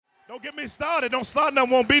Don't get me started. Don't start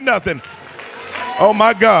nothing, won't be nothing. Oh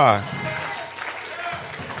my God.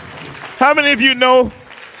 How many of you know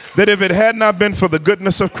that if it had not been for the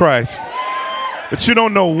goodness of Christ, that you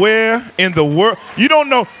don't know where in the world, you don't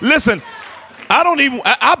know, listen,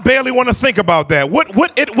 I barely want to think about that.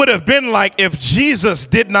 What it would have been like if Jesus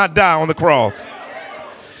did not die on the cross.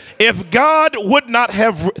 If God would not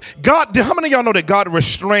have, God, how many of y'all know that God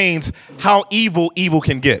restrains how evil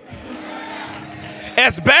can get?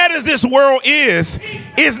 As bad as this world is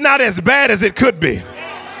not as bad as it could be.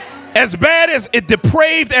 As bad as it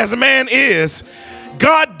depraved as man is,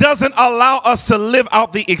 God doesn't allow us to live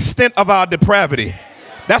out the extent of our depravity.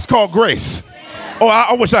 That's called grace. Oh,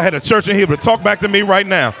 I wish I had a church in here to talk back to me right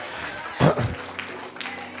now.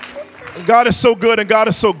 God is so good and God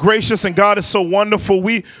is so gracious and God is so wonderful.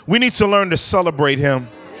 We need to learn to celebrate him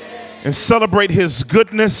and celebrate his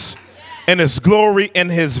goodness and his glory and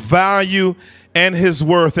his value and his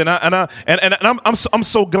worth. And I'm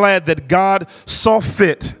so glad that God saw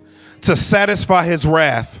fit to satisfy his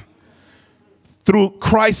wrath through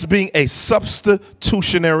Christ being a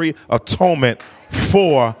substitutionary atonement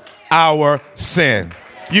for our sin.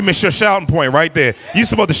 You missed your shouting point right there. You're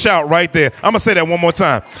supposed to shout right there. I'm going to say that one more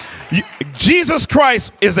time. Jesus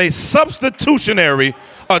Christ is a substitutionary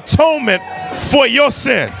atonement for your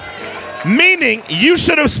sin. Meaning you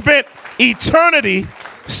should have spent eternity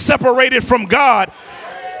separated from God,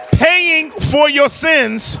 paying for your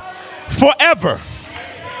sins forever.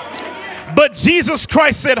 But Jesus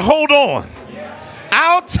Christ said, hold on.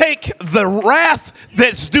 I'll take the wrath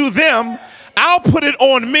that's due them. I'll put it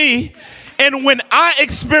on me. And when I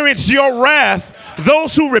experience your wrath,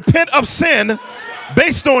 those who repent of sin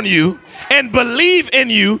based on you and believe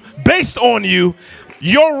in you based on you,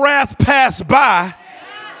 your wrath passed by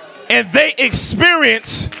and they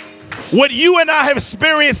experience what you and I have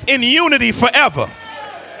experienced in unity forever.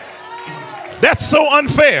 That's so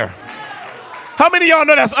unfair. How many of y'all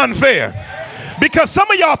know that's unfair? Because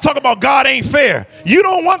some of y'all talk about God ain't fair. You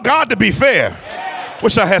don't want God to be fair.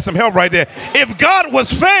 Wish I had some help right there. If God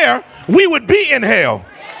was fair, we would be in hell.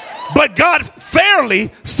 But God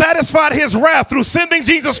fairly satisfied his wrath through sending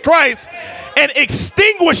Jesus Christ and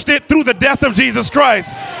extinguished it through the death of Jesus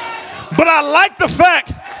Christ. But I like the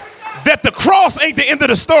fact that the cross ain't the end of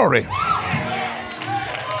the story.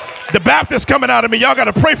 The Baptist coming out of me, y'all got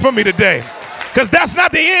to pray for me today, because that's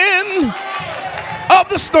not the end of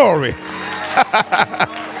the story.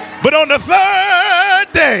 But on the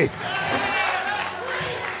third day,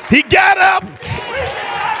 he got up.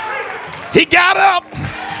 He got up.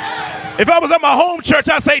 If I was at my home church,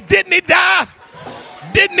 I'd say, didn't he die?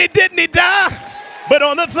 Didn't he die? But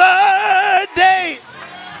on the third day,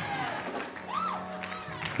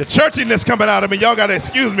 the churchiness coming out of me, y'all got to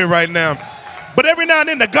excuse me right now. But every now and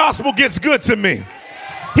then the gospel gets good to me.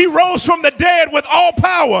 He rose from the dead with all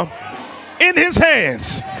power in his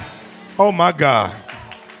hands. Oh my God.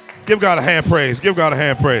 Give God a hand praise. Give God a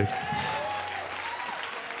hand praise.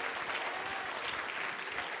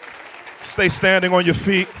 Stay standing on your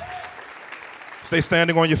feet. Stay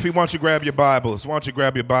standing on your feet. Why don't you grab your Bibles? Why don't you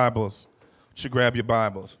grab your Bibles? Why don't you grab your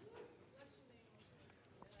Bibles?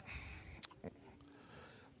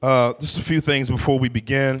 Just a few things before we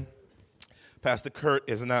begin. Pastor Kurt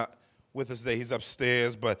is not with us today. He's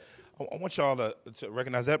upstairs, but I want y'all to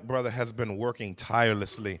recognize that brother has been working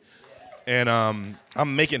tirelessly. And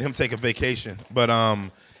I'm making him take a vacation. But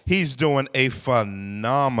he's doing a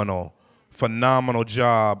phenomenal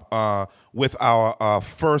job with our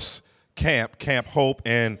first Camp Hope,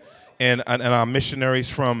 and our missionaries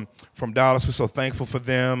from Dallas. We're so thankful for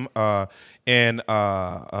them. And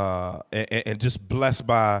just blessed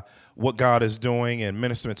by what God is doing and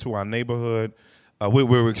ministering to our neighborhood.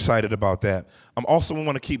 We're excited about that. Also, we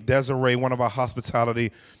want to keep Desiree, one of our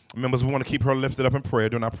hospitality members, we want to keep her lifted up in prayer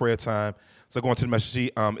during our prayer time. So going to the message, she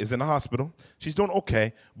is in the hospital. She's doing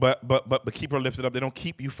okay, but keep her lifted up. They don't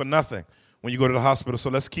keep you for nothing when you go to the hospital. So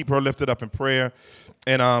let's keep her lifted up in prayer.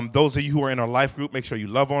 And those of you who are in her life group, make sure you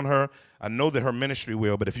love on her. I know that her ministry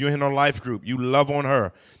will, but if you're in her life group, you love on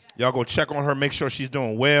her. Y'all go check on her, make sure she's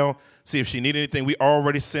doing well, see if she needs anything. We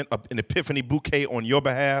already sent an epiphany bouquet on your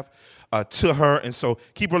behalf to her. And so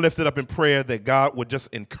keep her lifted up in prayer that God would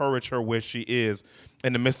just encourage her where she is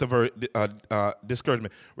in the midst of her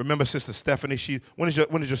discouragement. Remember, Sister Stephanie, when is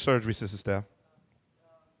your surgery, Sister Steph?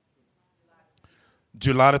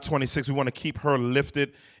 July the 26th. We want to keep her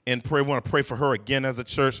lifted in prayer. We want to pray for her again as a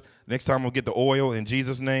church. Next time we'll get the oil in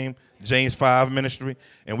Jesus' name, James 5 ministry.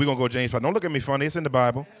 And we're going to go James 5. Don't look at me funny. It's in the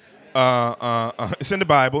Bible. It's in the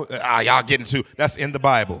Bible. Y'all getting to. That's in the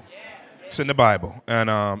Bible. It's in the Bible.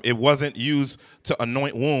 And it wasn't used to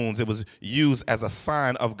anoint wounds. It was used as a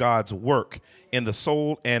sign of God's work in the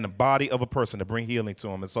soul and body of a person to bring healing to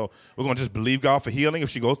them. And so we're going to just believe God for healing. If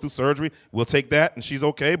she goes through surgery, we'll take that and she's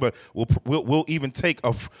okay. But we'll even take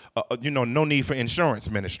no need for insurance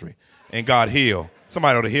ministry and God heal.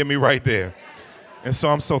 Somebody ought to hear me right there. And so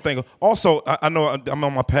I'm so thankful. Also, I know I'm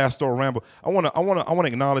on my pastoral ramble. I want to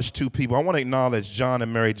acknowledge two people. I want to acknowledge John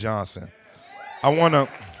and Mary Johnson. I want to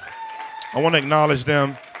acknowledge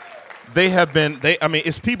them. They have been.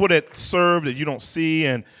 It's people that serve that you don't see,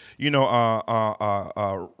 and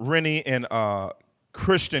Rennie and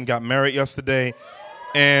Christian got married yesterday,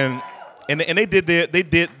 and they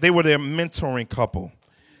were their mentoring couple,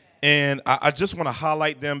 and I just want to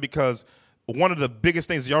highlight them because one of the biggest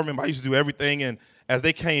things, y'all remember I used to do everything, and as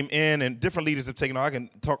they came in and different leaders have taken on, I can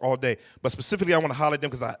talk all day, but specifically I want to highlight them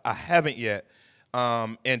because I haven't yet,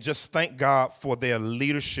 and just thank God for their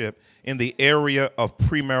leadership in the area of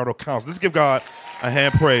premarital counseling. Let's give God a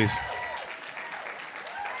hand praise.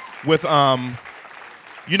 With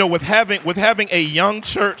having a young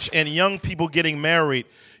church and young people getting married,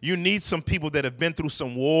 you need some people that have been through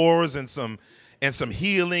some wars and some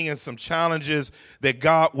healing and some challenges that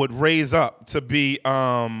God would raise up to be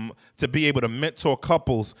able to mentor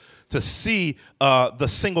couples to see the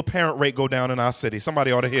single parent rate go down in our city.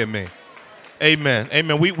 Somebody ought to hear me. Amen.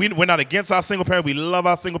 Amen. We're not against our single parents. We love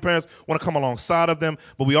our single parents, want to come alongside of them,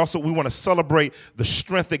 but we want to celebrate the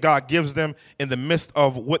strength that God gives them in the midst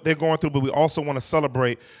of what they're going through, but we also want to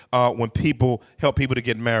celebrate when people help people to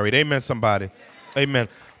get married. Amen, somebody. Amen.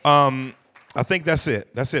 I think that's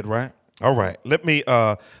it. That's it, right? All right. Let me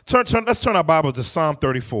let's turn our Bible to Psalm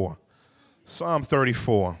 34. Psalm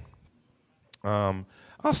 34. I'll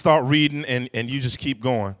start reading and you just keep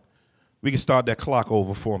going. We can start that clock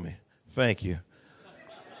over for me. Thank you.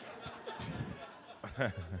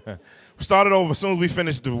 Start it over as soon as we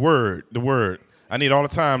finish the word. I need all the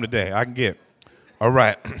time today I can get. All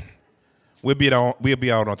right. We'll be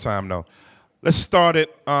out on time, though. Let's start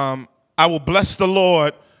it. I will bless the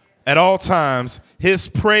Lord at all times. His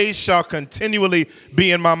praise shall continually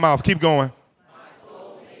be in my mouth. Keep going. My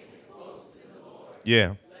soul makes its boast in the Lord. Yeah.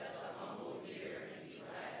 Let the humble hear and be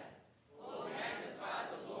glad. Oh,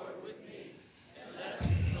 magnify the Lord with me, and let us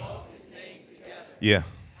exalt his name together. Yeah.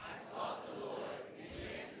 I sought the Lord, and he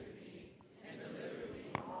answered me, and delivered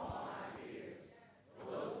me from all my fears.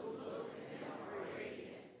 Those who look to him are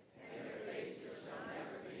radiant, and their faces shall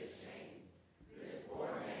never be ashamed. This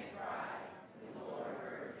poor man cried, and the Lord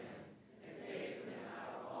heard him, and saved him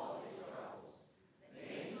out of all his troubles. The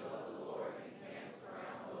angel of the Lord encamps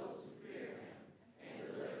around those who fear him, and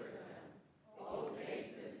delivers them. Oh,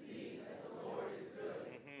 taste and see that the Lord is good.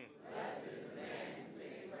 Blessed is the man who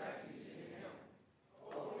takes refuge in him.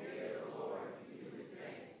 Oh, fear the Lord, you his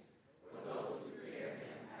saints, for those who fear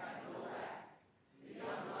him have no lack. The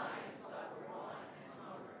young lions suffer want and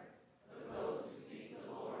hunger, but those who seek the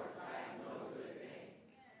Lord lack no good thing.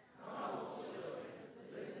 Come, O children,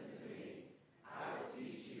 listen to me. I will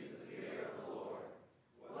teach you the fear of the Lord.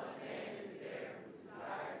 What man is there who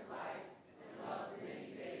desires life and loves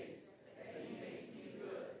many days, that he may see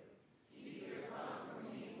good? Keep your tongue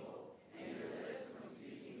from evil and your lips from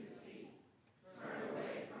speaking deceit. Turn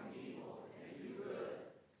away from evil and do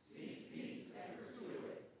good. Seek peace and pursue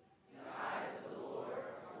it. The eyes of the Lord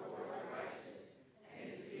are toward the righteous,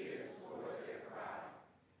 and his ears toward their cry.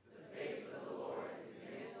 The face of the Lord is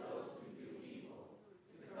against those who do evil,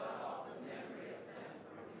 to cut off the memory of them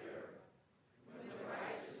from the earth. When the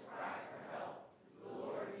righteous cry for help, the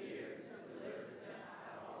Lord hears and delivers them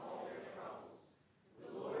out of all their troubles. The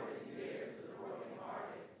Lord is near to the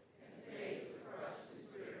brokenhearted and saves the crushed in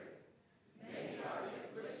spirit. Many are the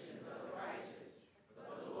afflictions of the righteous, but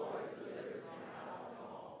the Lord delivers him out of them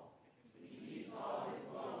all. He keeps all his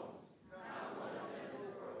bones, not one of them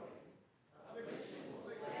is broken. Affliction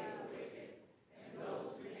will slay the wicked, and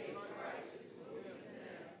those who hate the righteous will be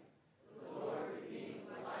condemned. The Lord redeems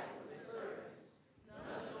the life of his servants. None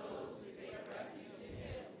of those who take refuge in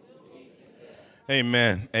him will be condemned.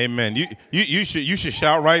 Amen. Amen. You should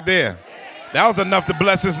shout right there. That was enough to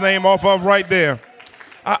bless his name off of right there.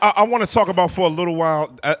 I want to talk about for a little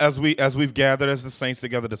while as we've gathered as the saints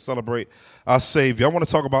together to celebrate our Savior. I want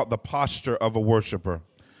to talk about the posture of a worshiper.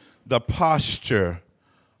 The posture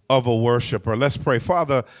of a worshiper. Let's pray.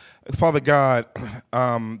 Father God,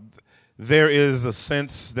 there is a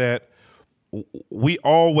sense that we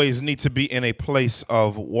always need to be in a place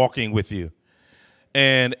of walking with you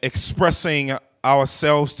and expressing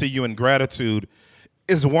ourselves to you in gratitude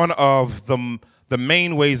is one of the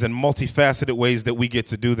main ways and multifaceted ways that we get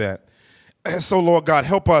to do that. And so, Lord God,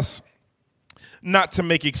 help us not to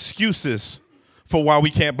make excuses for why we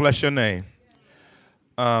can't bless your name.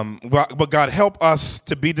 But God, help us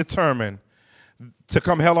to be determined to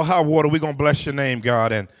come hell or high water. We're going to bless your name,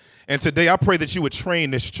 God. And today I pray that you would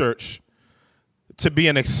train this church to be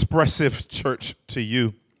an expressive church to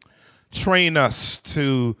you. Train us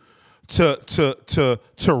to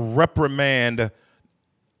reprimand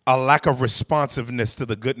a lack of responsiveness to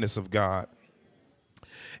the goodness of God.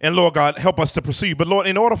 And Lord God, help us to pursue you. But Lord,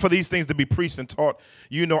 in order for these things to be preached and taught,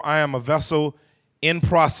 you know I am a vessel in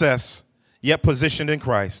process, yet positioned in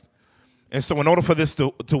Christ. And so in order for this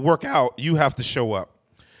to work out, you have to show up.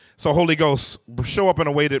 So Holy Ghost, show up in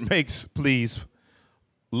a way that makes, please,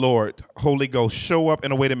 Lord, Holy Ghost, show up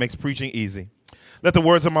in a way that makes preaching easy. Let the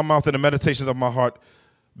words of my mouth and the meditations of my heart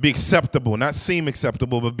be acceptable, not seem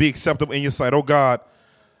acceptable, but be acceptable in your sight. Oh God,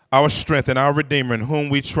 our strength and our Redeemer in whom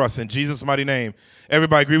we trust. In Jesus' mighty name.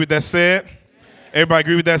 Everybody agree with that said? Everybody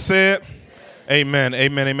agree with that said? Amen,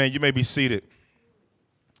 amen, amen. You may be seated.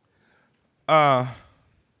 You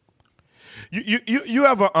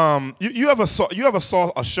ever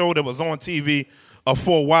saw a show that was on TV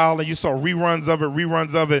for a while and you saw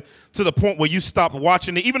reruns of it to the point where you stopped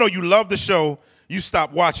watching it, even though you love the show, you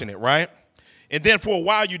stopped watching it, right? And then for a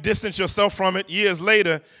while you distance yourself from it. Years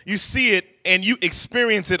later, you see it and you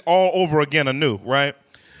experience it all over again anew, right?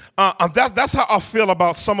 That's how I feel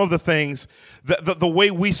about some of the things, the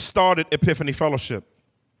way we started Epiphany Fellowship.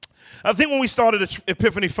 I think when we started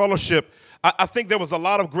Epiphany Fellowship, I think there was a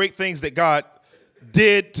lot of great things that God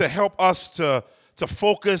did to help us to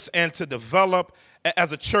focus and to develop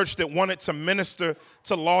as a church that wanted to minister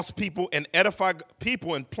to lost people and edify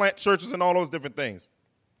people and plant churches and all those different things.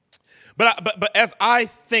 But as I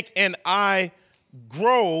think and I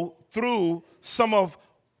grow through some of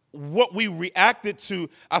what we reacted to,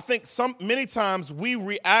 I think many times we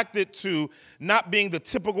reacted to not being the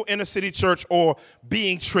typical inner city church or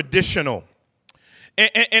being traditional.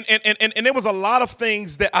 And there was a lot of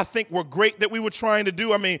things that I think were great that we were trying to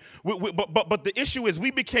do. I mean, but the issue is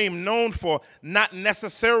we became known for not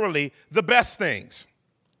necessarily the best things.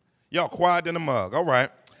 Y'all quiet in the mug. All right.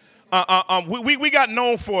 We got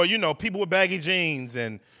known for, people with baggy jeans,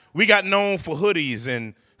 and we got known for hoodies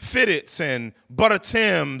and fitteds and butter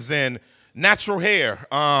Tims and natural hair.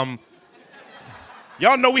 Y'all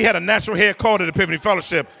know we had a natural hair called at Epiphany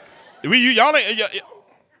Fellowship.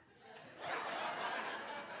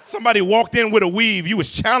 Somebody walked in with a weave, you was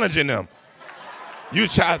challenging them.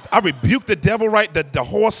 I rebuke the devil, right? The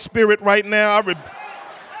horse spirit right now.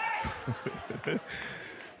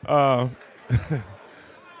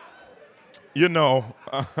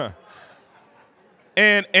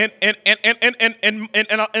 And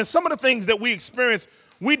some of the things that we experienced,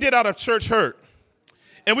 we did out of church hurt.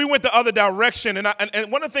 And we went the other direction. And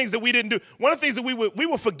one of the things that we didn't do, one of the things that we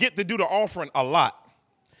would forget to do the offering a lot.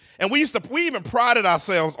 And we even prided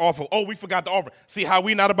ourselves off of, we forgot the offering. See how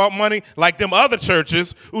we not about money? Like them other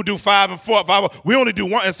churches who do 5 and 4, 5, we only do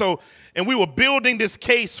 1. And we were building this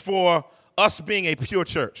case for us being a pure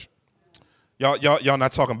church. Y'all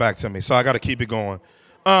not talking back to me, so I got to keep it going.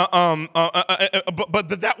 But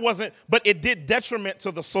it did detriment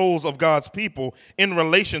to the souls of God's people in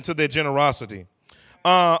relation to their generosity.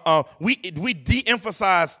 We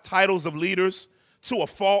de-emphasized titles of leaders to a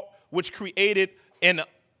fault, which created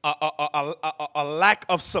a lack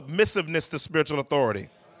of submissiveness to spiritual authority.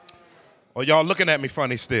 Oh, y'all looking at me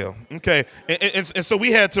funny still. Okay. And so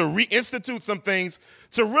we had to reinstitute some things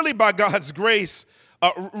to really, by God's grace,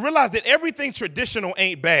 realize that everything traditional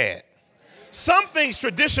ain't bad. Some things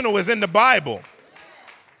traditional is in the Bible.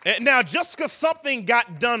 And now, just because something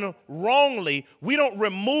got done wrongly, we don't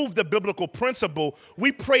remove the biblical principle.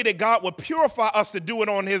 We pray that God would purify us to do it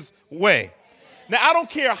on his way. Now, I don't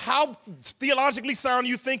care how theologically sound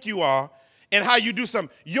you think you are and how you do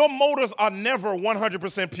something. Your motives are never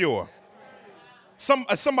 100% pure.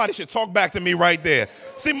 Somebody should talk back to me right there.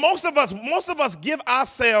 See, most of us give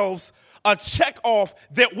ourselves a check off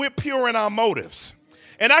that we're pure in our motives.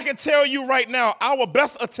 And I can tell you right now, our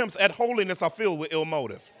best attempts at holiness are filled with ill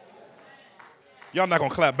motive. Y'all not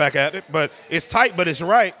going to clap back at it, but it's tight, but it's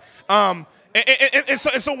right. And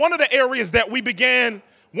so one of the areas that we began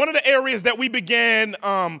that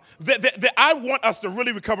I want us to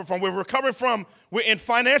really recover from, we're in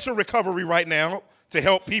financial recovery right now to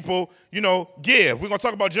help people, give. We're going to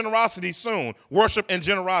talk about generosity soon, worship and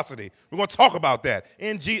generosity. We're going to talk about that.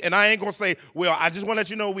 And I ain't going to say, well, I just want to let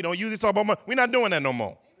you know we don't usually talk about money. We're not doing that no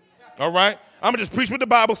more. All right? I'm going to just preach what the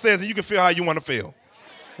Bible says, and you can feel how you want to feel.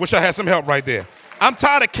 Wish I had some help right there. I'm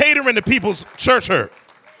tired of catering to people's church hurt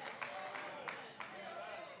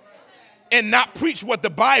and not preach what the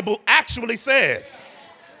Bible actually says.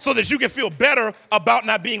 so that you can feel better about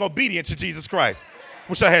not being obedient to Jesus Christ.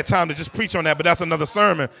 Wish I had time to just preach on that, but that's another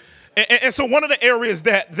sermon. And so one of the areas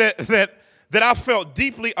that I felt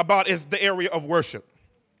deeply about is the area of worship.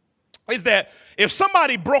 Is that if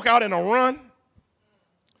somebody broke out in a run,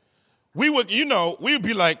 we would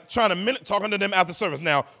be like talking to them after service.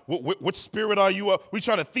 Now, which spirit are you of? We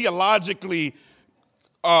trying to theologically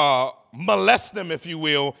molest them, if you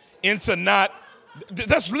will, into not.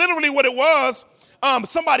 That's literally what it was.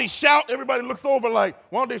 Somebody shout, everybody looks over like,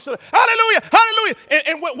 why don't they shout, hallelujah, hallelujah.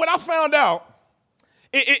 And what I found out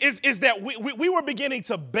is that we were beginning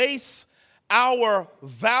to base our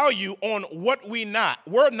value on what we're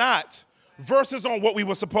not, versus on what we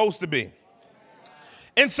were supposed to be.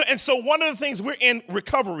 And so one of the things, we're in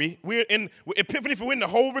recovery. We're in Epiphany. We're in the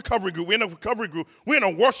whole recovery group. We're in a recovery group. We're in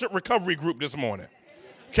a worship recovery group this morning.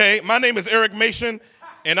 Okay, my name is Eric Mason,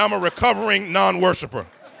 and I'm a recovering non-worshiper.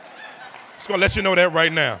 Just gonna let you know that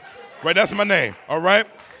right now. Right, that's my name. All right,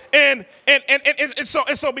 and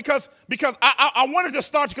so because I wanted to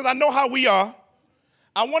start, because I know how we are.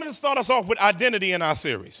 I wanted to start us off with identity in our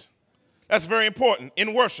series. That's very important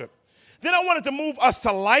in worship. Then I wanted to move us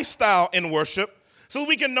to lifestyle in worship, so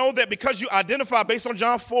we can know that because you identify based on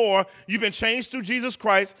John 4, you've been changed through Jesus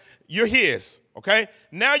Christ, you're his, okay?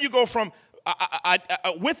 Now you go from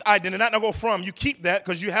with identity, not go from, you keep that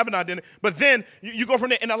because you have an identity, but then you go from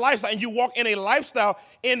there in a lifestyle, and you walk in a lifestyle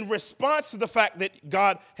in response to the fact that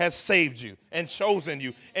God has saved you and chosen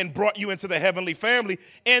you and brought you into the heavenly family,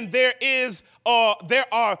 and there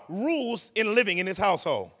are rules in living in his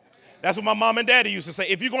household. That's what my mom and daddy used to say.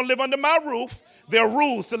 If you're going to live under my roof, there are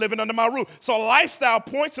rules to living under my roof. So lifestyle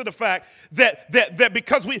points to the fact that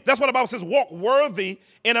because that's what the Bible says, walk worthy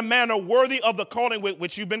in a manner worthy of the calling with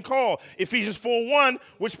which you've been called. Ephesians 4:1,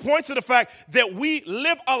 which points to the fact that we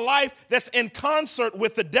live a life that's in concert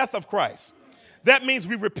with the death of Christ. That means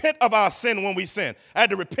we repent of our sin when we sin. I had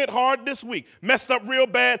to repent hard this week. Messed up real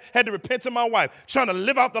bad. Had to repent to my wife. Trying to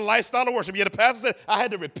live out the lifestyle of worship. Yeah, the pastor said I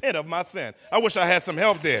had to repent of my sin. I wish I had some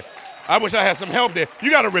help there.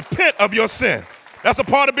 You got to repent of your sin. That's a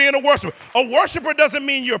part of being a worshiper. A worshiper doesn't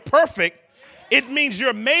mean you're perfect. It means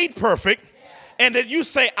you're made perfect, and that you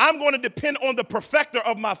say, I'm going to depend on the perfecter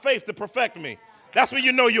of my faith to perfect me. That's when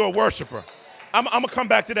you know you're a worshiper. I'm going to come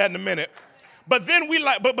back to that in a minute. But then we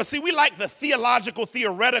like the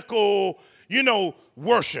theoretical,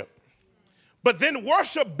 worship. But then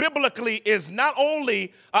worship biblically is not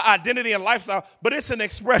only an identity and lifestyle, but it's an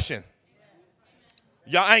expression.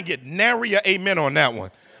 Y'all ain't get nary a amen on that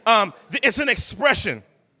one. It's an expression.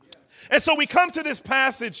 And so we come to this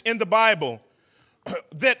passage in the Bible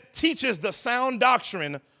that teaches the sound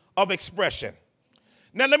doctrine of expression.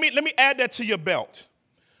 Now let me add that to your belt.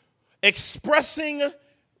 Expressing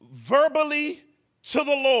verbally to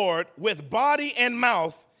the Lord with body and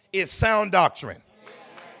mouth is sound doctrine.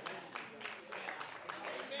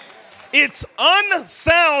 It's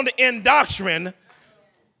unsound in doctrine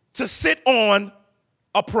to sit on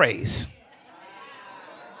a praise.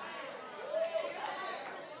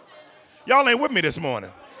 Y'all ain't with me this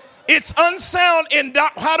morning. It's unsound in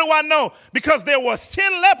doctrine. How do I know? Because there was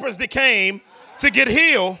 10 lepers that came to get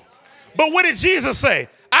healed. But what did Jesus say?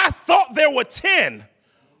 I thought there were 10,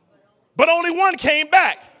 but only one came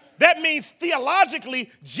back. That means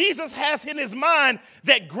theologically, Jesus has in his mind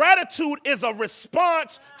that gratitude is a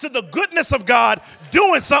response to the goodness of God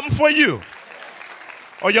doing something for you.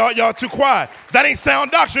 Oh, y'all too quiet. That ain't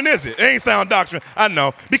sound doctrine, is it? It ain't sound doctrine. I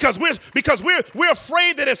know. Because we're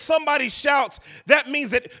afraid that if somebody shouts, that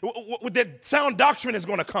means that sound doctrine is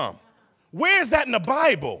going to come. Where is that in the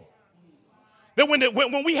Bible? That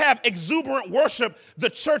when we have exuberant worship,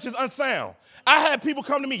 the church is unsound. I had people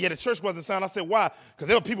come to me, the church wasn't sound. I said, why? Because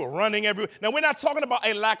there were people running everywhere. Now, we're not talking about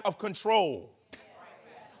a lack of control.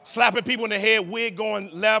 Slapping people in the head, wig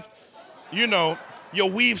going left, your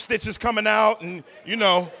weave stitches coming out, and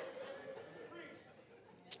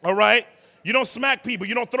all right? You don't smack people.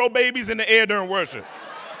 You don't throw babies in the air during worship.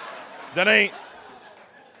 I'm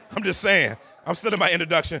just saying. I'm still in my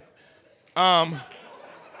introduction. I'm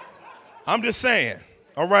just saying,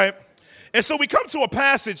 all right? And so we come to a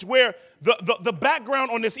passage where the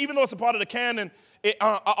background on this, even though it's a part of the canon,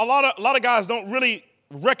 a lot of guys don't really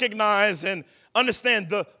recognize and understand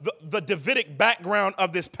the Davidic background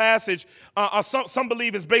of this passage. Some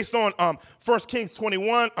believe it's based on 1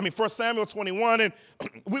 Samuel 21, and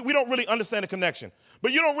we don't really understand the connection.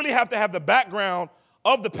 But you don't really have to have the background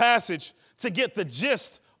of the passage to get the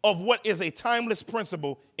gist of what is a timeless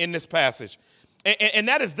principle in this passage. And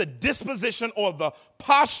that is the disposition or the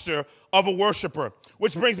posture of a worshiper,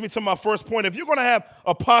 which brings me to my first point. If you're going to have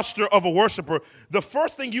a posture of a worshiper, the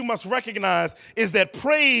first thing you must recognize is that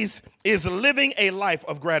praise is living a life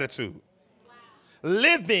of gratitude. Wow.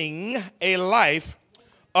 Living a life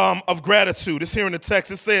of gratitude. It's here in the text.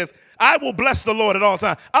 It says, I will bless the Lord at all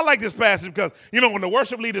times. I like this passage because, when the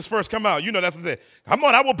worship leaders first come out, that's what it says. Come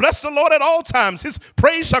on, I will bless the Lord at all times. His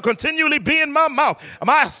praise shall continually be in my mouth.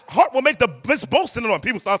 My heart will make the best boast in the Lord.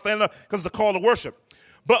 People start standing up because it's a call to worship.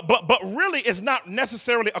 But really, it's not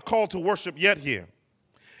necessarily a call to worship yet here.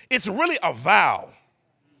 It's really a vow.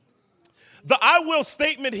 The I will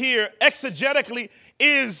statement here exegetically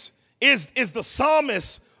is the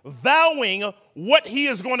psalmist vowing what he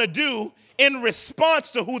is going to do in response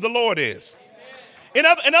to who the Lord is. In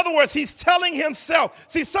other words, he's telling himself.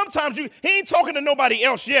 See, sometimes he ain't talking to nobody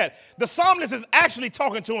else yet. The psalmist is actually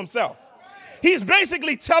talking to himself. He's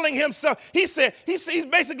basically telling himself. He's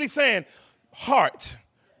basically saying, heart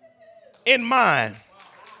and mind,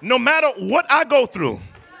 no matter what I go through.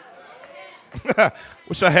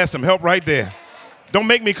 Wish I had some help right there. Don't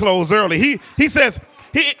make me close early. He said,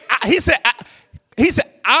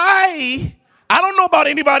 I don't know about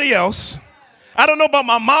anybody else. I don't know about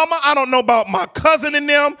my mama. I don't know about my cousin and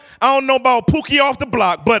them. I don't know about Pookie off the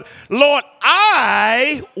block. But Lord,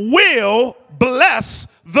 I will bless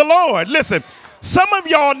the Lord. Listen, some of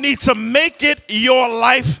y'all need to make it your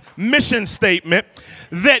life mission statement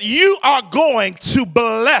that you are going to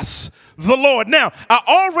bless the Lord. Now, I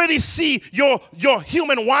already see your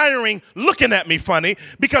human wiring looking at me funny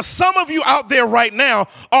because some of you out there right now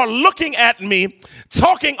are looking at me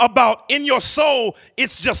talking about in your soul,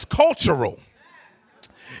 it's just cultural.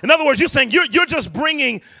 In other words, you're saying you're just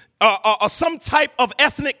bringing some type of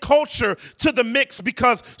ethnic culture to the mix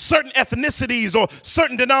because certain ethnicities or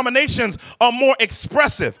certain denominations are more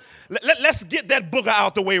expressive. Let's get that booger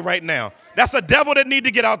out the way right now. That's a devil that need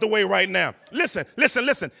to get out the way right now. Listen.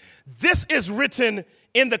 This is written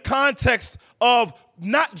in the context of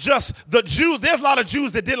not just the Jews. There's a lot of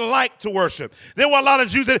Jews that didn't like to worship. There were a lot of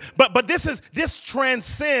Jews that, but this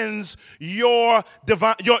transcends your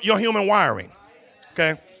human wiring.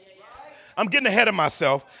 Okay? I'm getting ahead of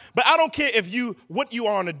myself, but I don't care what you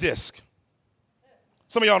are on a disc.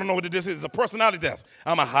 Some of y'all don't know what the disc is. It's a personality test.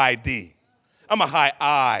 I'm a high D. I'm a high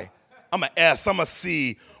I. I'm an S. I'm a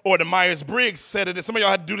C. Or the Myers-Briggs said it. Some of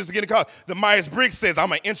y'all had to do this again in college. The Myers-Briggs says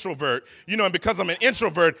I'm an introvert. And because I'm an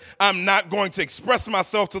introvert, I'm not going to express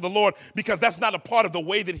myself to the Lord because that's not a part of the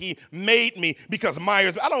way that he made me. Because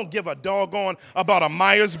I don't give a doggone about a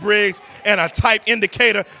Myers-Briggs and a type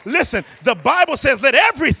indicator. Listen, the Bible says let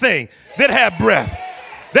everything that have breath.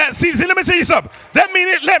 Let me tell you something.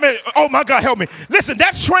 Oh my God, help me. Listen,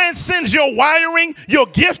 that transcends your wiring, your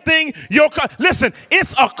gifting, listen,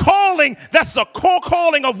 it's a calling. That's a core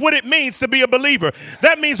calling of what it means to be a believer.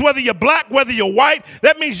 That means whether you're black, whether you're white,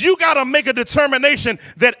 that means you got to make a determination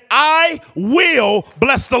that I will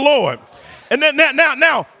bless the Lord. And then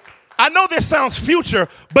now, I know this sounds future,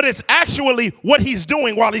 but it's actually what he's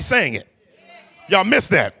doing while he's saying it. Y'all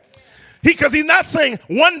missed that. Because he's not saying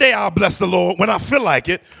one day I'll bless the Lord when I feel like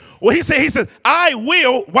it. Well, he said, I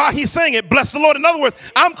will, while he's saying it, bless the Lord. In other words,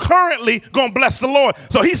 I'm currently going to bless the Lord.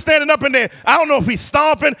 So he's standing up in there. I don't know if he's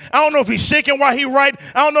stomping. I don't know if he's shaking while he writing.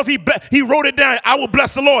 I don't know if he wrote it down. I will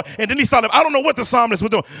bless the Lord. And then he started, I don't know what the psalmist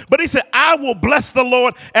was doing. But he said, I will bless the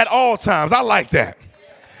Lord at all times. I like that.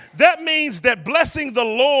 That means that blessing the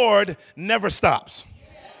Lord never stops.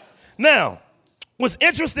 Now, what's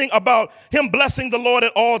interesting about him blessing the Lord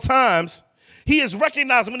at all times, he is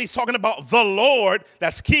recognizing when he's talking about the Lord,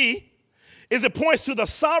 that's key, is it points to the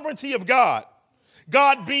sovereignty of God.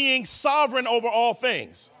 God being sovereign over all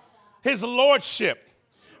things. His lordship.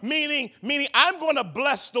 Meaning I'm going to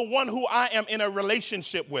bless the one who I am in a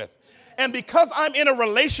relationship with. And because I'm in a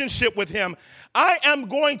relationship with him, I am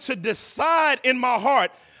going to decide in my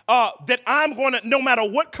heart that I'm going to, no matter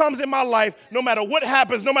what comes in my life, no matter what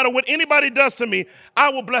happens, no matter what anybody does to me, I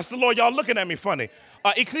will bless the Lord. Y'all looking at me funny.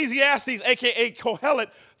 Ecclesiastes, a.k.a. Kohelet,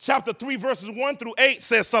 chapter 3, verses 1 through 8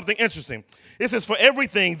 says something interesting. It says, for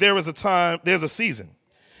everything there is a time, there's a season,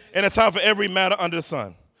 and a time for every matter under the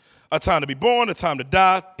sun. A time to be born, a time to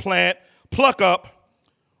die, plant, pluck up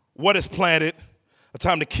what is planted, a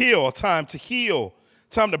time to kill, a time to heal, a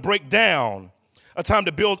time to break down, a time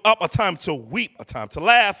to build up, a time to weep, a time to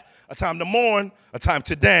laugh, a time to mourn, a time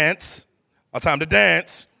to dance, a time to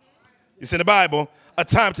dance. It's in the Bible. A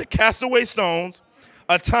time to cast away stones,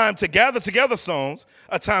 a time to gather together stones,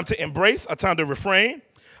 a time to embrace, a time to refrain,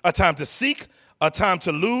 a time to seek, a time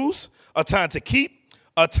to lose, a time to keep,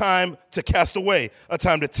 a time to cast away, a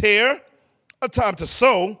time to tear, a time to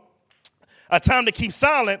sow, a time to keep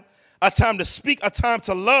silent, a time to speak, a time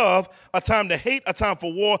to love, a time to hate, a time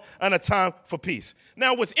for war, and a time for peace.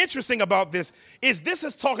 Now, what's interesting about this is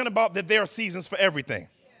talking about that there are seasons for everything.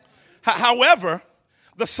 However,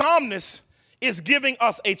 the psalmist is giving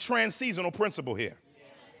us a trans-seasonal principle here.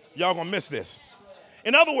 Y'all gonna miss this.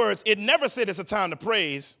 In other words, it never said it's a time to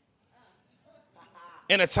praise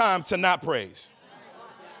and a time to not praise.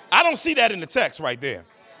 I don't see that in the text right there,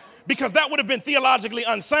 because that would have been theologically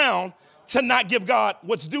unsound to not give God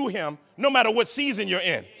what's due him, no matter what season you're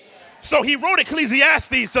in. So he wrote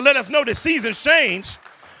Ecclesiastes to let us know that seasons change,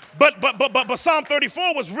 but Psalm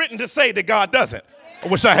 34 was written to say that God doesn't. I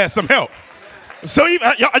wish I had some help. So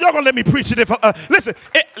y'all gonna let me preach it? Listen,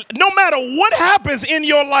 no matter what happens in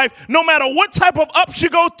your life, no matter what type of ups you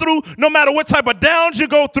go through, no matter what type of downs you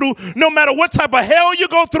go through, no matter what type of hell you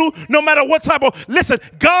go through, no matter what type of, listen,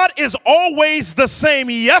 God is always the same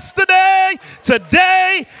yesterday,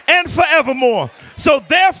 today, and forevermore. So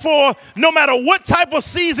therefore, no matter what type of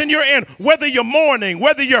season you're in, whether you're mourning,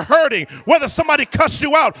 whether you're hurting, whether somebody cussed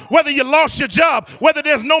you out, whether you lost your job, whether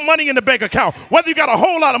there's no money in the bank account, whether you got a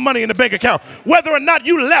whole lot of money in the bank account, whether or not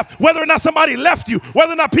you left, whether or not somebody left you,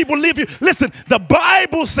 whether or not people leave you. Listen, the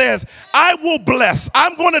Bible says, I will bless.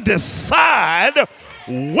 I'm going to decide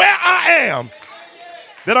where I am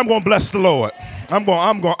that I'm going to bless the Lord. I'm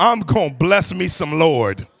going to bless me some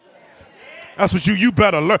Lord. That's what you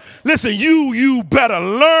better learn. Listen, you better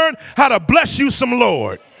learn how to bless you some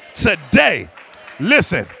Lord today.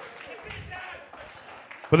 Listen.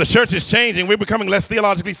 But the church is changing. We're becoming less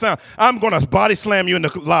theologically sound. I'm going to body slam you in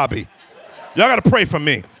the lobby. Y'all got to pray for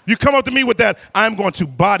me. You come up to me with that, I'm going to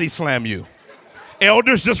body slam you.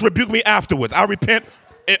 Elders, just rebuke me afterwards. I repent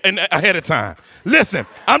ahead of time. Listen,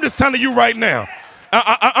 I'm just telling you right now.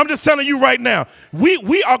 I'm just telling you right now.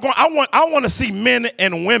 We are going. I want to see men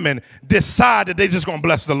and women decide that they're just going to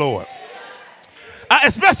bless the Lord.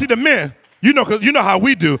 Especially the men. You know, because you know how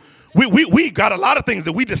we do. We got a lot of things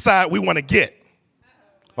that we decide we want to get.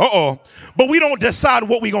 But we don't decide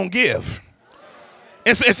what we're going to give.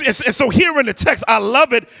 And so here in the text, I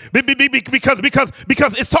love it because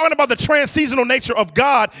it's talking about the trans-seasonal nature of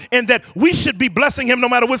God, and that we should be blessing him no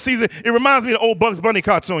matter what season. It reminds me of the old Bugs Bunny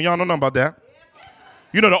cartoon. Y'all don't know about that?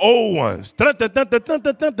 You know, the old ones.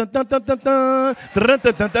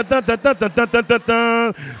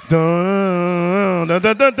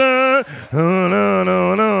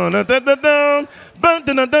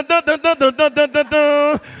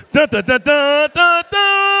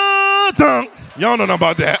 Y'all don't know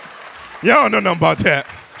about that. Y'all don't know about that.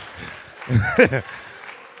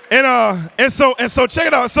 and so check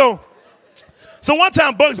it out. So one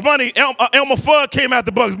time Bugs Bunny, Elmer Fudd came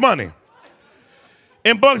after Bugs Bunny.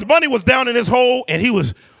 And Bugs Bunny was down in his hole, and he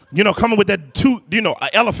was, coming with that an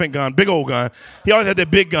elephant gun, big old gun. He always had that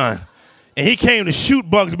big gun. And he came to shoot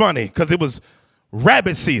Bugs Bunny because it was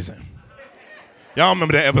rabbit season. Y'all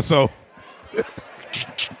remember that episode?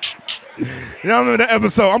 Y'all remember that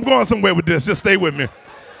episode? I'm going somewhere with this. Just stay with me.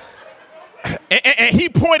 And he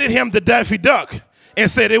pointed him to Daffy Duck and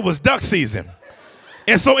said it was duck season.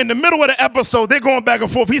 And so in the middle of the episode, they're going back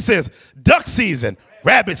and forth. He says, duck season,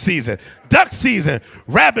 rabbit season, duck season,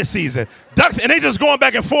 rabbit season, ducks. And they just going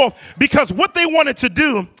back and forth because what they wanted to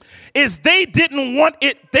do is they didn't want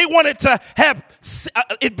it. They wanted to have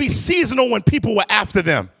it be seasonal when people were after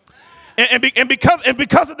them. And because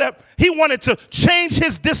of that, he wanted to change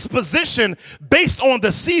his disposition based on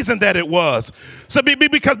the season that it was. So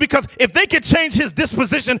because if they could change his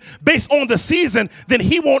disposition based on the season, then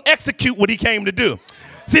he won't execute what he came to do.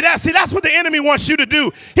 See, that's what the enemy wants you to do.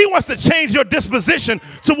 He wants to change your disposition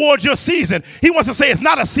towards your season. He wants to say it's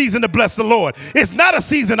not a season to bless the Lord. It's not a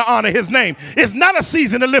season to honor his name. It's not a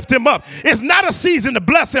season to lift him up. It's not a season to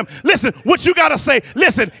bless him. Listen, what you got to say,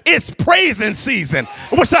 listen, it's praising season.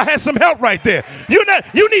 I wish I had some help right there. You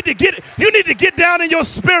need to get down in your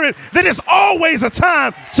spirit that it's always a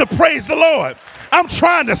time to praise the Lord. I'm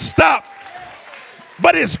trying to stop,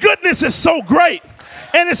 but his goodness is so great.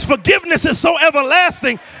 And his forgiveness is so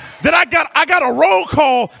everlasting that I got a roll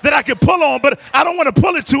call that I can pull on, but I don't want to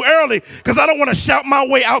pull it too early because I don't want to shout my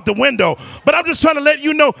way out the window. But I'm just trying to let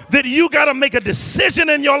you know that you got to make a decision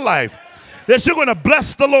in your life that you're going to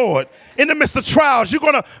bless the Lord in the midst of trials. You're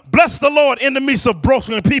going to bless the Lord in the midst of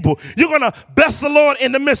broken people. You're going to bless the Lord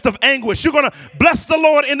in the midst of anguish. You're going to bless the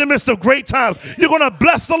Lord in the midst of great times. You're going to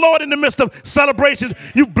bless the Lord in the midst of celebrations.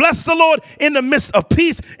 You bless the Lord in the midst of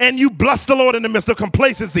peace, and you bless the Lord in the midst of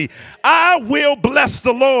complacency. I will bless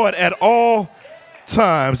the Lord at all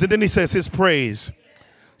times. And then he says his praise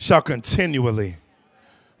shall continually,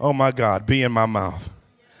 oh my God, be in my mouth.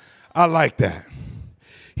 I like that.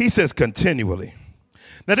 He says continually.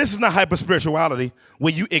 Now, this is not hyper-spirituality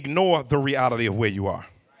where you ignore the reality of where you are.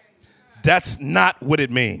 That's not what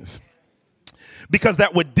it means. Because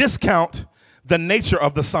that would discount the nature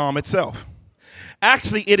of the psalm itself.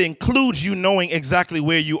 Actually, it includes you knowing exactly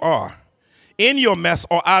where you are, in your mess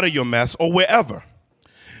or out of your mess or wherever.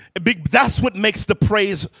 That's what makes the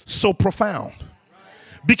praise so profound.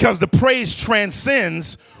 Because the praise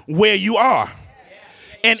transcends where you are.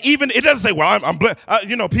 And even, it doesn't say, well, I'm blessed.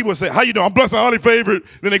 People say, how you doing? I'm blessed and highly favored.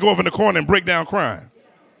 Then they go over in the corner and break down crying.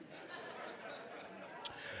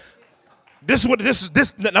 This is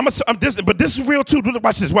real too.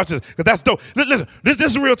 Watch this, because that's dope. Listen, this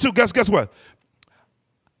is real too. Guess what?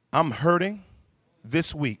 I'm hurting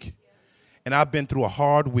this week, and I've been through a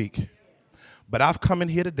hard week, but I've come in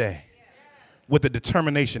here today with a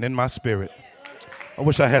determination in my spirit. I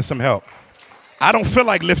wish I had some help. I don't feel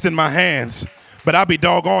like lifting my hands, but I'll be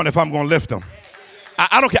doggone if I'm going to lift them.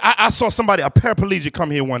 I don't care. I saw somebody, a paraplegic, come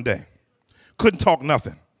here one day. Couldn't talk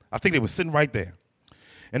nothing. I think they were sitting right there.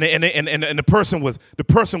 And the person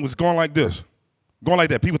was going like this, going like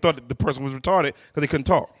that. People thought that the person was retarded because they couldn't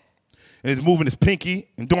talk. And he's moving his pinky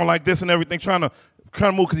and doing like this and everything, trying to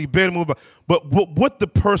move because he barely moved. But what the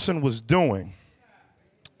person was doing,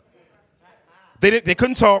 they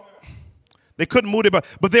couldn't talk, they couldn't move it,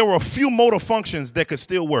 but there were a few motor functions that could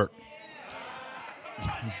still work.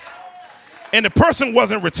 And the person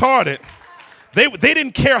wasn't retarded. They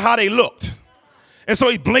didn't care how they looked. And so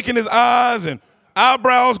he's blinking his eyes and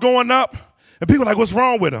eyebrows going up. And people are like, what's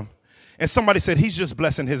wrong with him? And somebody said, he's just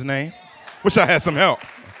blessing his name. Wish I had some help.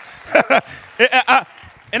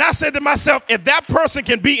 And I said to myself, if that person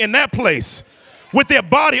can be in that place with their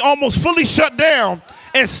body almost fully shut down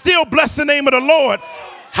and still bless the name of the Lord,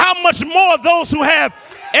 how much more those who have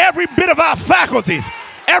every bit of our faculties,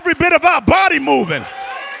 every bit of our body moving,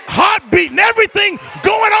 heart beating, everything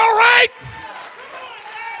going all right?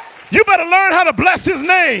 You better learn how to bless his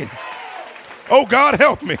name. Oh, God,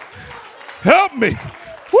 help me. Help me.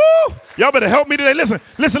 Woo! Y'all better help me today. Listen.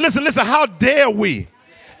 How dare we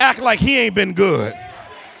act like he ain't been good?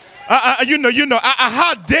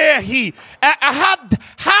 How dare he?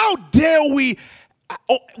 How dare we,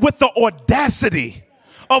 with the audacity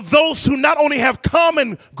of those who not only have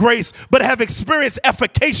common grace, but have experienced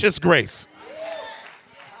efficacious grace.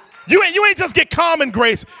 You ain't just get common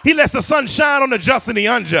grace. He lets the sun shine on the just and the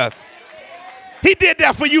unjust. He did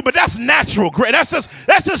that for you, but that's natural grace.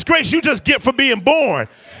 That's just grace you just get for being born.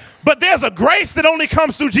 But there's a grace that only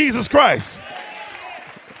comes through Jesus Christ.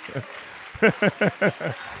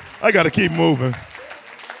 I got to keep moving.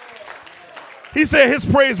 He said his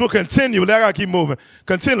praise will continually, I got to keep moving,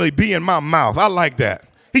 continually be in my mouth. I like that.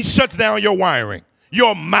 He shuts down your wiring,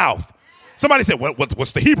 your mouth. Somebody said,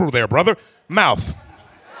 what's the Hebrew there, brother? Mouth.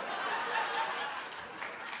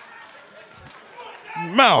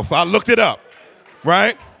 Mouth. I looked it up,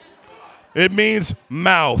 right? It means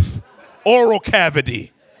mouth, oral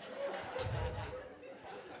cavity.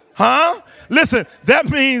 Huh? Listen, that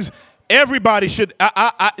means everybody should,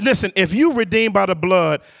 listen, if you redeemed by the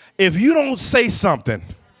blood, if you don't say something,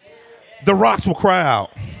 the rocks will cry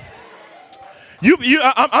out.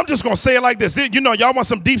 I'm just going to say it like this. Y'all want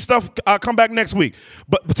some deep stuff? I'll come back next week.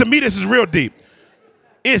 But to me, this is real deep.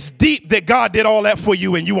 It's deep that God did all that for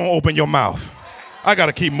you and you won't open your mouth. I got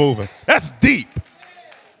to keep moving. That's deep.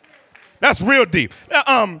 That's real deep. But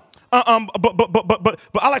I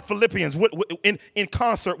like Philippians in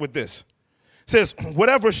concert with this. It says,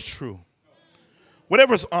 whatever is true,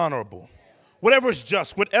 whatever is honorable, whatever is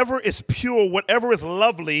just, whatever is pure, whatever is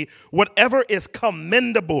lovely, whatever is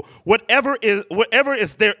commendable, whatever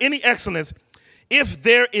is there any excellence, if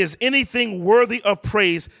there is anything worthy of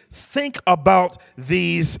praise, think about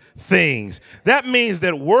these things. That means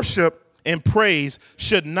that worship and praise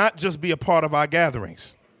should not just be a part of our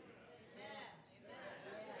gatherings.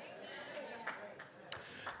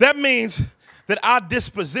 That means that our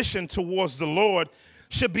disposition towards the Lord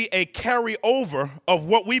should be a carryover of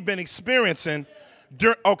what we've been experiencing.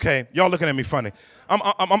 Okay, y'all looking at me funny. I'm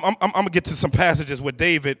going to get to some passages where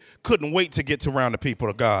David couldn't wait to get to around the people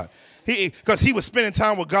of God. Because he was spending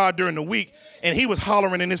time with God during the week, and he was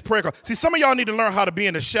hollering in his prayer. See, some of y'all need to learn how to be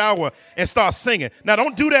in the shower and start singing. Now,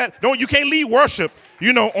 don't do that. You can't lead worship,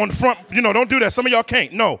 on the front. Don't do that. Some of y'all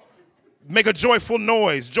can't. No. Make a joyful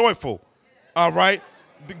noise. Joyful. All right?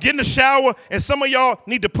 Get in the shower, and some of y'all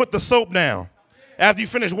need to put the soap down after you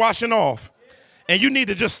finish washing off. And you need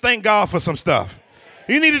to just thank God for some stuff.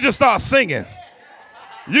 You need to just start singing.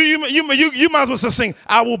 You might as well just sing,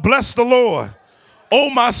 I will bless the Lord,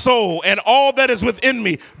 oh my soul, and all that is within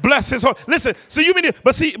me. Bless his heart. Listen, so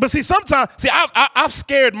but see, sometimes, I've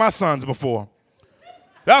scared my sons before.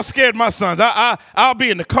 I've scared my sons. I'll be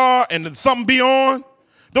in the car and something be on.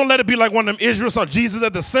 Don't let it be like one of them Israel or Jesus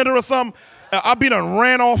at the center or something. I'll be done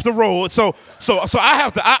ran off the road. So I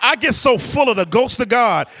have to. I get so full of the ghost of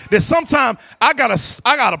God that sometimes I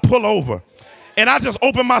gotta pull over, and I just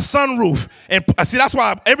open my sunroof. And see, that's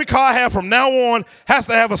why every car I have from now on has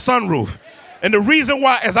to have a sunroof. And the reason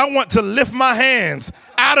why is I want to lift my hands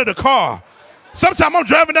out of the car. Sometimes I'm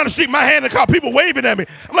driving down the street, my hand in the car, people waving at me.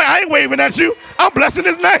 I'm like, I ain't waving at you. I'm blessing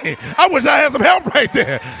his name. I wish I had some help right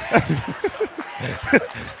there.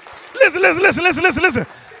 Listen.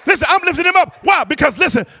 Listen, I'm lifting him up. Why? Because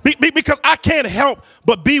listen, because I can't help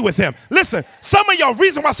but be with him. Listen,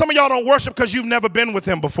 reason why some of y'all don't worship because you've never been with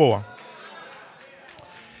him before.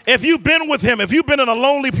 If you've been with him, if you've been in a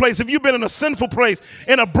lonely place, if you've been in a sinful place,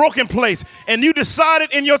 in a broken place, and you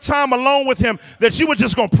decided in your time alone with him that you were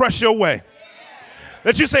just going to press your way.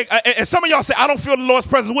 That you say, and some of y'all say, I don't feel the Lord's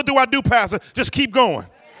presence. What do I do, Pastor? Just keep going.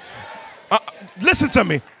 Listen to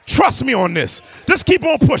me. Trust me on this. Just keep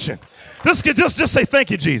on pushing. Just say,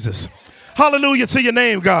 thank you, Jesus. Hallelujah to your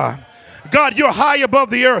name, God. God, you're high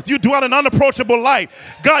above the earth. You dwell in unapproachable light.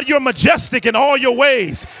 God, you're majestic in all your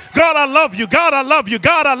ways. God, I love you. God, I love you.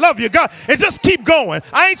 God, I love you. God, and just keep going.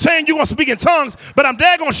 I ain't saying you're going to speak in tongues, but I'm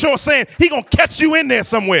daggone sure saying he going to catch you in there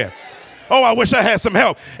somewhere. Oh, I wish I had some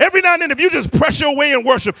help. Every now and then, if you just press your way in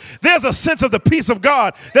worship, there's a sense of the peace of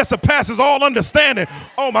God that surpasses all understanding.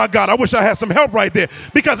 Oh, my God, I wish I had some help right there.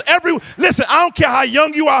 Because listen, I don't care how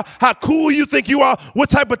young you are, how cool you think you are, what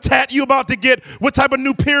type of tat you about to get, what type of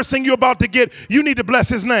new piercing you about to get, you need to bless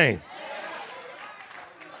his name.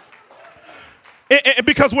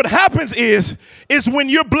 Because what happens is when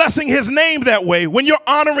you're blessing his name that way, when you're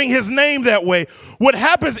honoring his name that way, what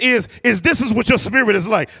happens is this is what your spirit is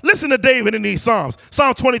like. Listen to David in these Psalms.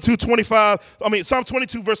 Psalm 22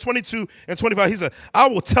 verse 22 and 25. He said, I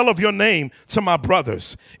will tell of your name to my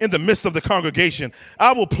brothers in the midst of the congregation.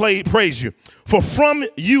 I will praise you. For from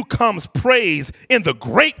you comes praise in the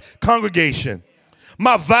great congregation.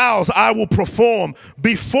 My vows I will perform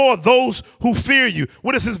before those who fear you.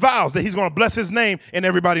 What is his vows? That he's going to bless his name and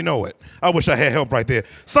everybody know it. I wish I had help right there.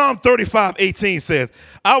 Psalm 35:18 says,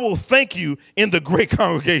 I will thank you in the great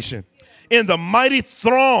congregation. In the mighty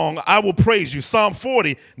throng, I will praise you. Psalm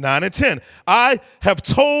 40:9 and 10. I have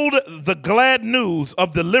told the glad news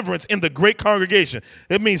of deliverance in the great congregation.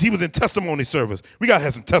 It means he was in testimony service. We got to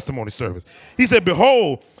have some testimony service. He said,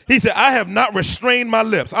 behold, I have not restrained my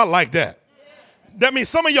lips. I like that. That means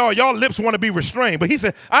some of y'all lips want to be restrained. But he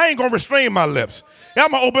said, I ain't going to restrain my lips.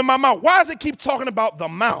 I'm going to open my mouth. Why does it keep talking about the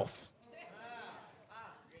mouth?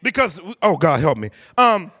 Because, oh, God, help me.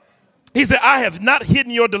 He said, I have not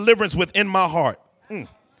hidden your deliverance within my heart.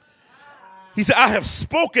 He said, I have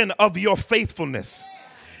spoken of your faithfulness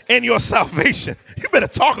and your salvation. You better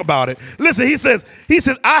talk about it. Listen, he says,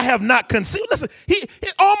 I have not concealed. Listen,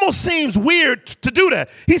 it almost seems weird to do that.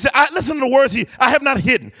 He said, listen to the words, I have not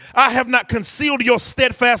hidden. I have not concealed your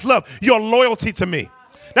steadfast love, your loyalty to me.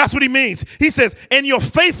 That's what he means. He says, and your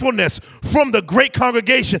faithfulness from the great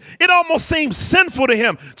congregation. It almost seems sinful to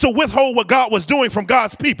him to withhold what God was doing from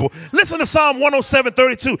God's people. Listen to Psalm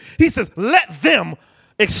 107:32. He says, let them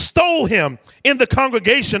extol him in the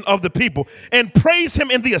congregation of the people and praise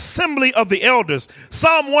him in the assembly of the elders.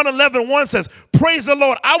 Psalm 111:1 says, praise the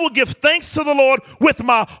Lord. I will give thanks to the Lord with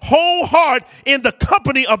my whole heart in the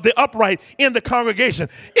company of the upright in the congregation.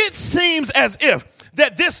 It seems as if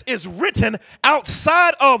that this is written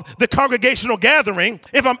outside of the congregational gathering,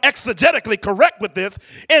 if I'm exegetically correct with this,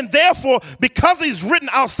 and therefore, because he's written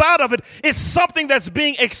outside of it, it's something that's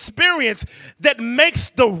being experienced that makes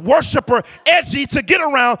the worshiper edgy to get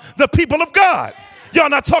around the people of God. Y'all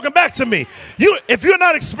not talking back to me. If you're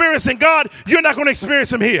not experiencing God, you're not going to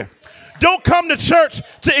experience him here. Don't come to church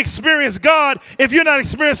to experience God if you're not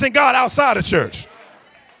experiencing God outside of church.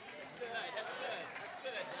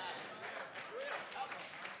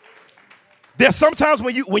 There's sometimes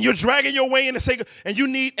when you're dragging your way in the sake and you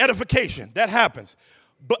need edification. That happens.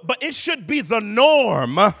 But it should be the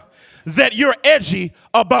norm that you're edgy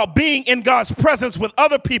about being in God's presence with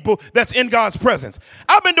other people that's in God's presence.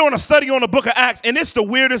 I've been doing a study on the book of Acts, and it's the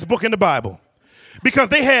weirdest book in the Bible because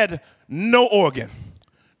they had no organ,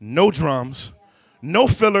 no drums, no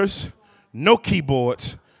fillers, no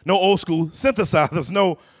keyboards, no old school synthesizers,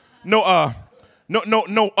 no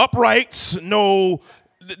uprights,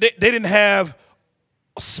 They didn't have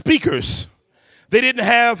speakers. They didn't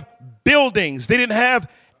have buildings. They didn't have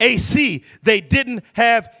AC. They didn't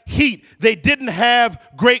have heat. They didn't have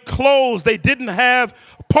great clothes. They didn't have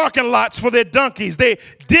parking lots for their donkeys. They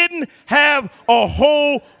didn't have a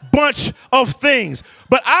whole bunch of things.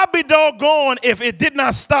 But I'd be doggone if it did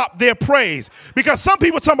not stop their praise. Because some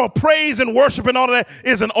people talk about praise and worship and all of that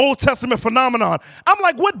is an Old Testament phenomenon. I'm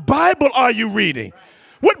like, what Bible are you reading?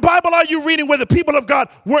 What Bible are you reading where the people of God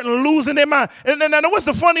weren't losing their mind? And what's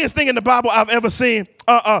the funniest thing in the Bible I've ever seen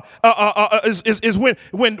is when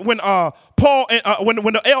Paul and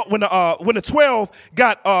when the 12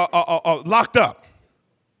 got locked up.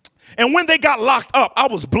 And when they got locked up, I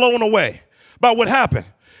was blown away by what happened.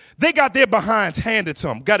 They got their behinds handed to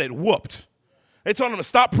them, got it whooped. They told them to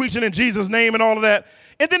stop preaching in Jesus' name and all of that.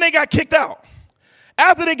 And then they got kicked out.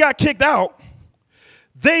 After they got kicked out,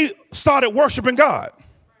 they started worshiping God.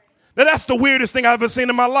 Now, that's the weirdest thing I've ever seen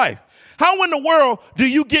in my life. How in the world do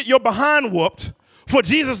you get your behind whooped for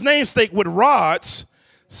Jesus' namesake with rods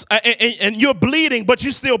and you're bleeding, but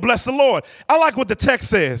you still bless the Lord? I like what the text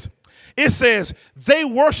says. It says they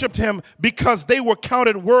worshiped him because they were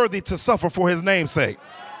counted worthy to suffer for his namesake.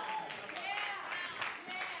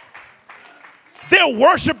 They're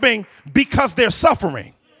worshiping because they're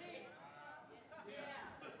suffering.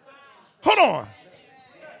 Hold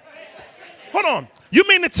on. You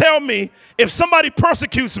mean to tell me if somebody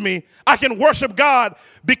persecutes me, I can worship God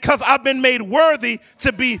because I've been made worthy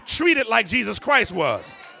to be treated like Jesus Christ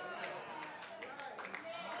was?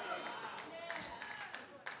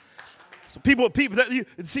 So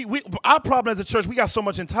our problem as a church, we got so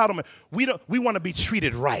much entitlement. We want to be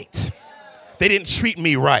treated right. They didn't treat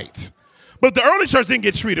me right. But the early church didn't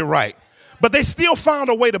get treated right. But they still found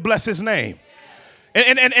a way to bless his name.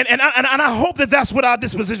 And I hope that that's what our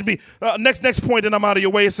disposition be. Next point, and I'm out of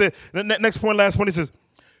your way. It said, next point, last point, it says,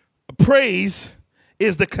 praise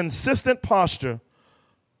is the consistent posture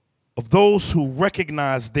of those who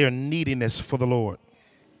recognize their neediness for the Lord.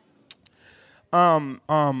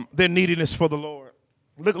 Their neediness for the Lord.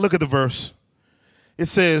 Look at the verse. It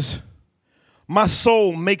says, my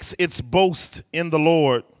soul makes its boast in the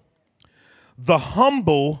Lord. The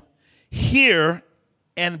humble hear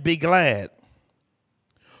and be glad.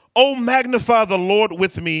 Oh, magnify the Lord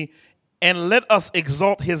with me, and let us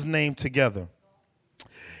exalt his name together.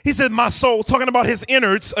 He said, my soul, talking about his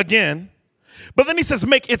innards again. But then he says,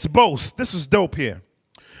 make its boast. This is dope here.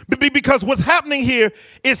 Because what's happening here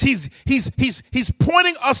is he's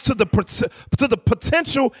pointing us to the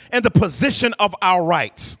potential and the position of our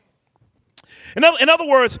rights. In other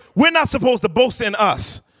words, we're not supposed to boast in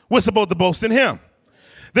us. We're supposed to boast in him.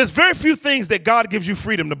 There's very few things that God gives you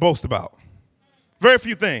freedom to boast about. Very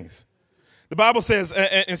few things. The Bible says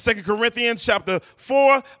in 2 Corinthians chapter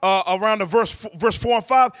 4, around the verse 4 and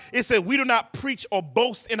 5, it says, we do not preach or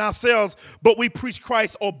boast in ourselves, but we preach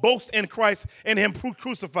Christ or boast in Christ and him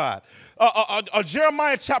crucified.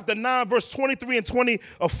 Jeremiah chapter 9, verse 23 and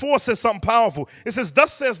 24 says something powerful. It says,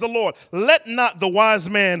 thus says the Lord, let not the wise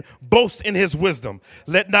man boast in his wisdom.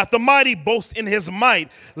 Let not the mighty boast in his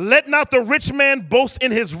might. Let not the rich man boast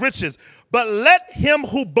in his riches. But let him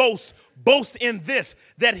who boast in this,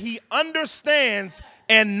 that he understands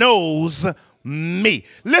and knows me.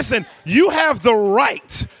 Listen, you have the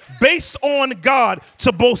right, based on God,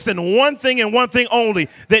 to boast in one thing and one thing only,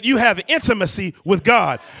 that you have intimacy with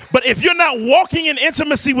God. But if you're not walking in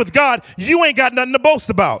intimacy with God, you ain't got nothing to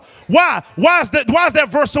boast about. Why? Why is that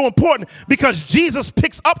verse so important? Because Jesus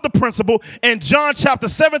picks up the principle in John chapter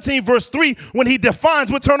 17, verse 3, when he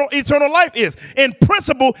defines what eternal life is. In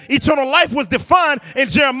principle, eternal life was defined in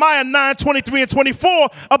Jeremiah 9, 23 and 24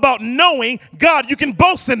 about knowing God. You can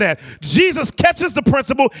boast in that. Jesus catches the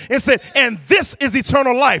principle and said, and this is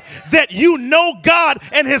eternal life, that you know God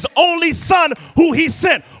and his only son who he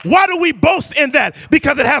sent. Why do we boast in that?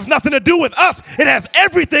 Because it has nothing to do with us. It has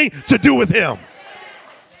everything to do with him.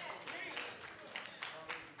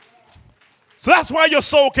 So that's why your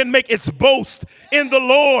soul can make its boast in the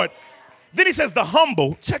Lord. Then he says the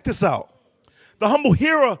humble, check this out. The humble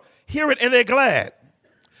hear it and they're glad.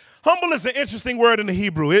 Humble is an interesting word in the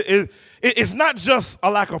Hebrew. It's not just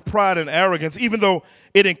a lack of pride and arrogance, even though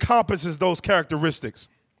it encompasses those characteristics.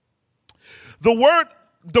 The word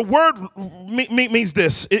means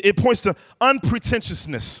this. It points to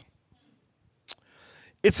unpretentiousness.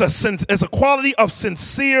 It's a quality of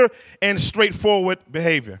sincere and straightforward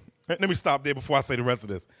behavior. Let me stop there before I say the rest of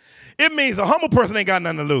this. It means a humble person ain't got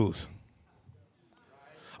nothing to lose.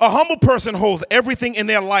 A humble person holds everything in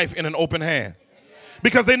their life in an open hand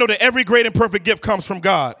because they know that every great and perfect gift comes from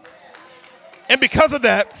God. And because of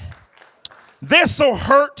that, they're so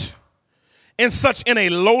hurt and such in a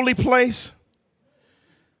lowly place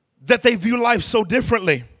that they view life so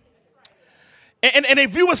differently. And they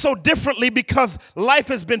view it so differently because life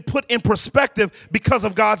has been put in perspective because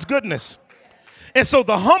of God's goodness. And so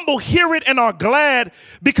the humble hear it and are glad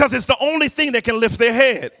because it's the only thing that can lift their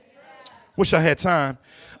head. Wish I had time.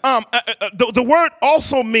 The word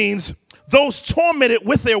also means those tormented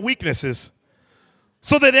with their weaknesses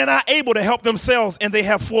so that they're not able to help themselves and they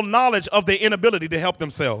have full knowledge of their inability to help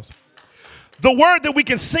themselves. The word that we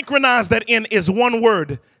can synchronize that in is one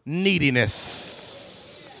word, neediness.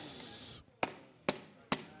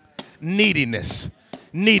 Neediness.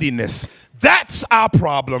 Neediness. That's our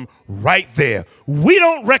problem right there. We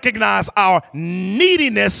don't recognize our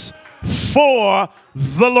neediness for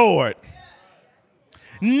the Lord.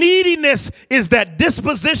 Neediness is that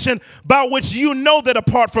disposition by which you know that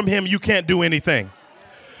apart from him, you can't do anything.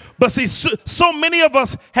 But see, so many of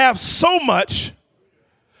us have so much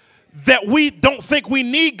that we don't think we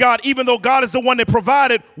need God, even though God is the one that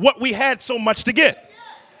provided what we had so much to get.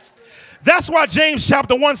 That's why James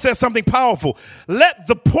chapter 1 says something powerful. Let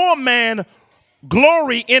the poor man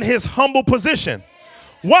glory in his humble position.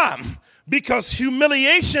 Why? Because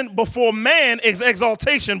humiliation before man is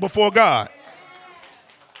exaltation before God.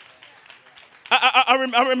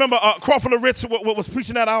 I remember Crawford Loritz was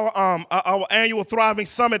preaching at our annual Thriving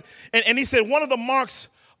Summit, and he said one of the marks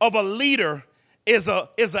of a leader is a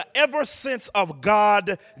ever sense of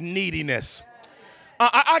God neediness.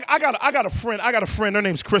 I got a friend. Her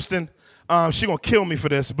name's Kristen. She's gonna kill me for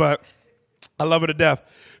this, but I love her to death.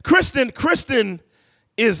 Kristen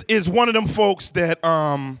is one of them folks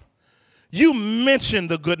that you mention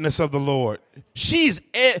the goodness of the Lord. She's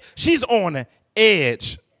on the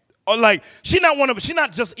edge. Like she's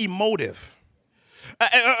not just emotive.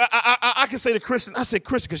 I can say to Kristen, I said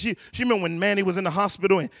Kristen, because she remember when Manny was in the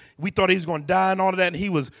hospital and we thought he was going to die and all of that, and he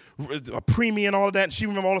was a preemie and all of that, and she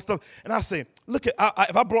remember all the stuff. And I said, look at,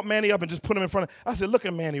 if I brought Manny up and just put him in front of, I said, look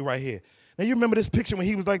at Manny right here. Now you remember this picture when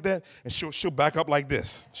he was like that? And she'll back up like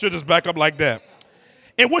this. She'll just back up like that.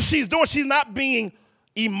 And what she's doing, she's not being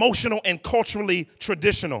emotional and culturally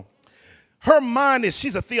traditional. Her mind is,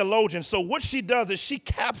 she's a theologian, so what she does is she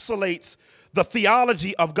capsulates the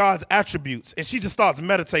theology of God's attributes, and she just starts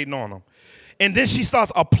meditating on them. And then she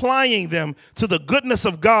starts applying them to the goodness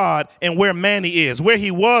of God and where Manny is, where he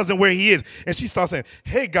was and where he is. And she starts saying,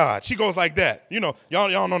 hey, God. She goes like that. You know, y'all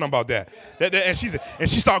know nothing about that. And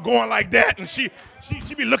she starts going like that, and she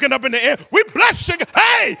be looking up in the air. We bless you.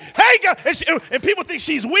 Hey, God. And people think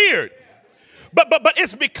she's weird. But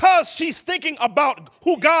it's because she's thinking about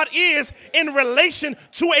who God is in relation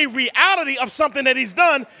to a reality of something that he's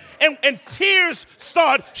done, and tears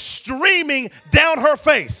start streaming down her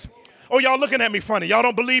face. Oh, y'all looking at me funny. Y'all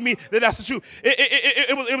don't believe me that that's the truth.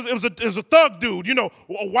 It was a thug dude, you know,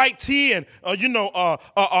 a white tee and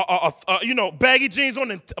baggy jeans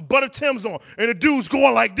on and butter Timbs on, and the dude's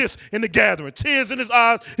going like this in the gathering, tears in his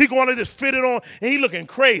eyes. He going like this, fitted on, and he looking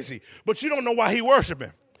crazy. But you don't know why he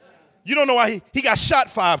worshiping. You don't know why he got shot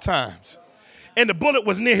 5 times. And the bullet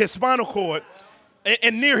was near his spinal cord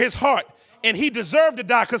and near his heart. And he deserved to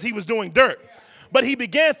die because he was doing dirt. But he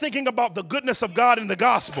began thinking about the goodness of God in the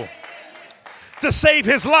gospel to save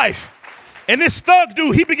his life. And this thug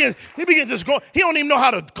dude, he began just going, he don't even know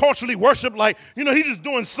how to culturally worship, like, you know, he's just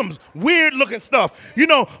doing some weird looking stuff, you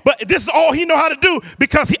know, but this is all he know how to do,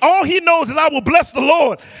 because all he knows is I will bless the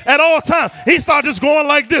Lord at all times. He started just going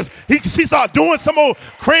like this. He started doing some old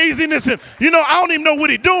craziness, and, you know, I don't even know what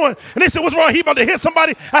he's doing. And they said, what's wrong? He about to hit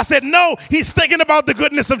somebody? I said, no, he's thinking about the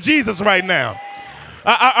goodness of Jesus right now.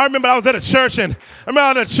 I remember I was at a church, and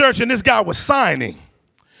this guy was signing.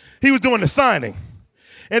 He was doing the signing.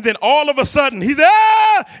 And then all of a sudden, he's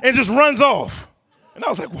and just runs off. And I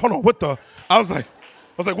was like, hold on, what the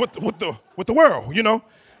world, you know?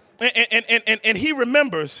 And he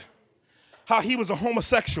remembers how he was a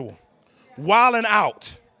homosexual, wilding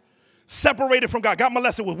out, separated from God, got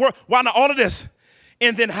molested with work, wilding out, all of this.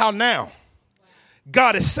 And then how now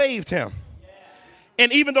God has saved him.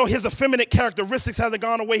 And even though his effeminate characteristics hasn't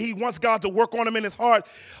gone away, he wants God to work on him in his heart.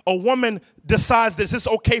 A woman decides that it's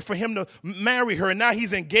okay for him to marry her, and now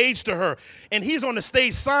he's engaged to her. And he's on the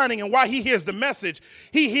stage signing, and while he hears the message,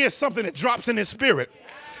 he hears something that drops in his spirit.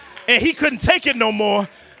 And he couldn't take it no more.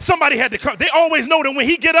 Somebody had to come. They always know that when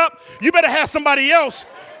he get up, you better have somebody else,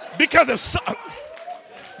 because if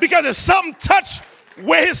something touch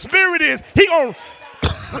where his spirit is, he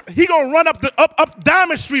gonna run up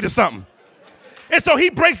Diamond Street or something. And so he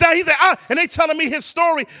breaks down. He said, and they telling me his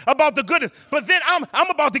story about the goodness. But then I'm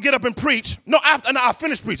about to get up and preach. I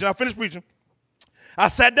finished preaching. I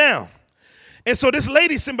sat down. And so this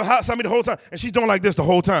lady sitting beside me the whole time, and she's doing like this the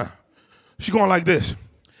whole time. She's going like this.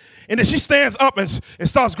 And then she stands up and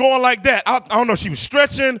starts going like that. I don't know, she was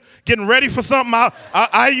stretching, getting ready for something. I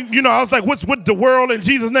was like, what's with the world in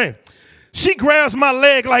Jesus' name? She grabs my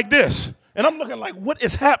leg like this. And I'm looking like, what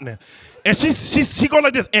is happening? And she goes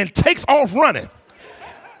like this and takes off running.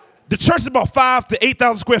 The church is about 5,000 to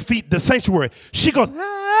 8,000 square feet, the sanctuary. She goes,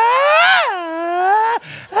 I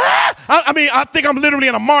mean, I think I'm literally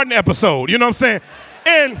in a Martin episode, you know what I'm saying?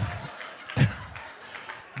 And,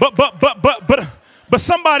 but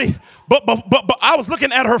I was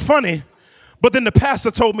looking at her funny, but then the pastor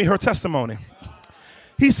told me her testimony.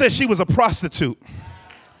 He said she was a prostitute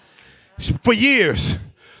for years,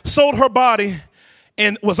 sold her body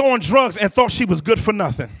and was on drugs and thought she was good for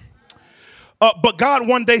nothing. But God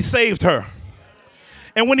one day saved her.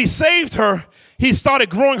 And when he saved her, he started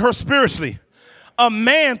growing her spiritually. A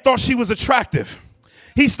man thought she was attractive.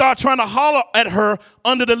 He started trying to holler at her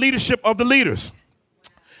under the leadership of the leaders.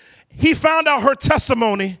 He found out her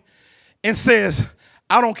testimony and says,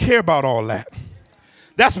 I don't care about all that.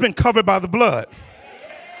 That's been covered by the blood.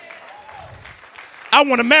 I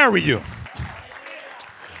want to marry you.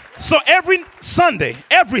 So every Sunday,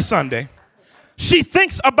 she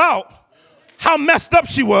thinks about how messed up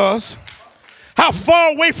she was, how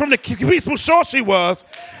far away from the peaceful shore she was,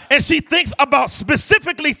 and she thinks about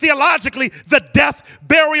specifically, theologically, the death,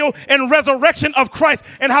 burial, and resurrection of Christ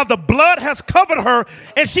and how the blood has covered her,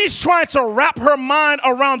 and she's trying to wrap her mind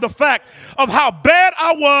around the fact of how bad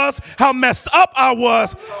I was, how messed up I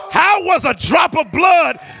was. How was a drop of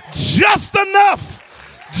blood just enough?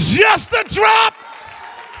 Just a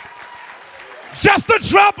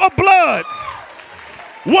drop of blood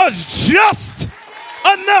was just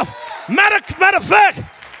enough. Matter of fact,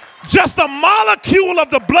 just a molecule of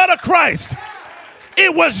the blood of Christ,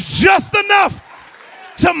 it was just enough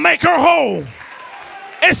to make her whole.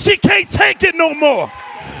 And she can't take it no more.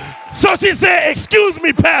 So she said, excuse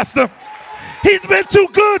me, Pastor, he's been too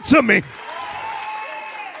good to me.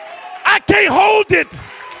 I can't hold it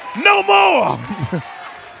no more.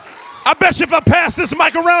 I bet you if I pass this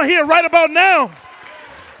mic around here right about now,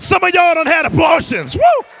 some of y'all done had abortions.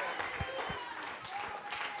 Woo!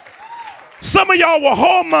 Some of y'all were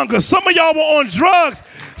whoremongers. Some of y'all were on drugs.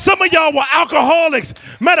 Some of y'all were alcoholics.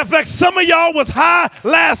 Matter of fact, some of y'all was high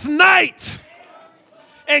last night.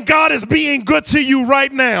 And God is being good to you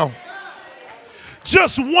right now.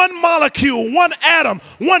 Just one molecule, one atom,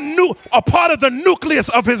 a part of the nucleus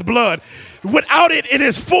of his blood. Without it in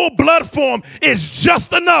its full blood form is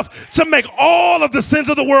just enough to make all of the sins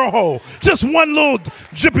of the world whole. Just one little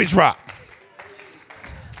drippy drop.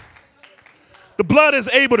 The blood is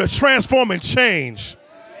able to transform and change.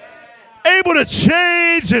 Able to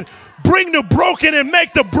change and bring the broken and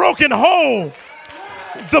make the broken whole.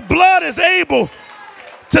 The blood is able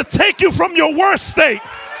to take you from your worst state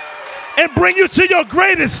and bring you to your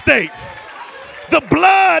greatest state. The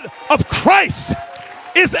blood of Christ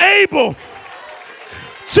is able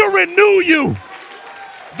to renew you.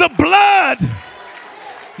 The blood,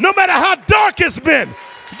 no matter how dark it's been,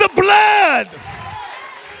 the blood,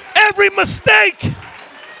 every mistake,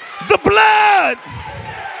 the blood.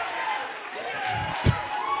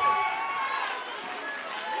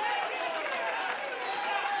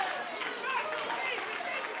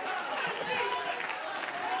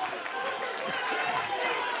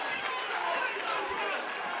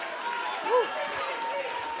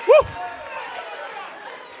 Woo.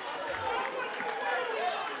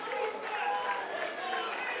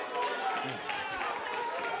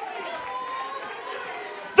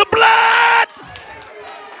 The blood.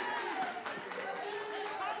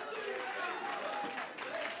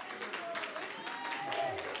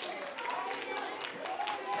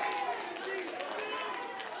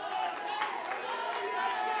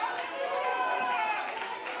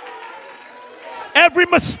 Every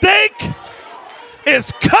mistake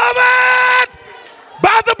is covered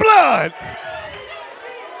by the blood.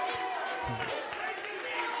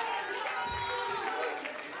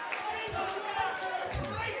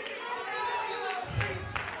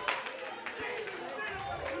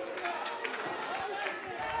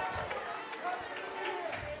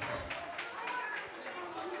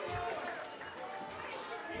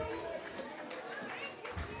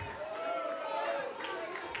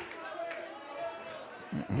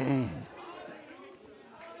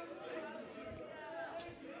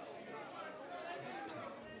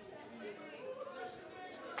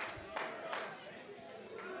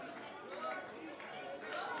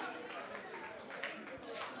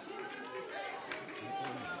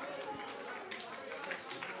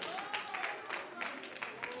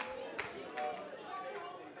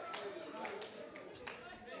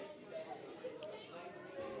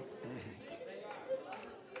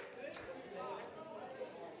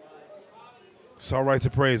 It's all right to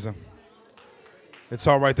praise him. It's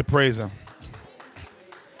all right to praise him.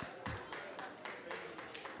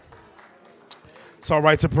 It's all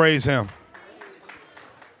right to praise him.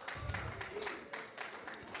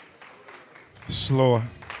 Yes, Lord.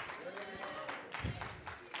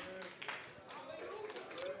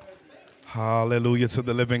 Hallelujah to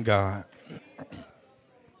the living God.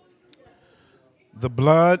 The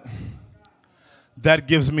blood that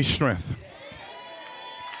gives me strength.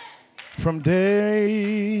 From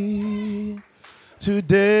day to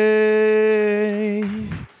day,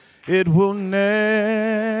 it will never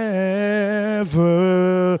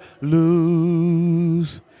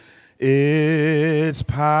lose its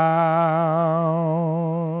power.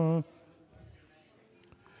 I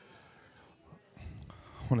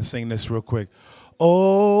want to sing this real quick.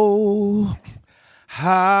 Oh,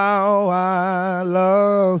 how I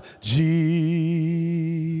love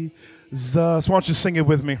Jesus. Why don't you sing it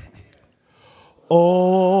with me?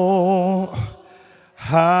 Oh,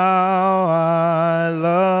 how I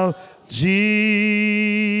love Jesus.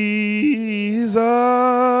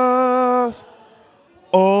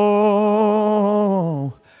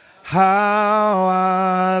 Oh, how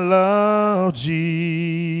I love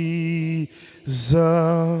Jesus.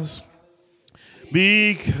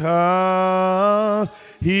 Because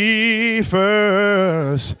he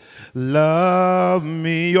first loved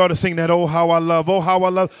me. You ought to sing that. Oh, how I love. Oh, how I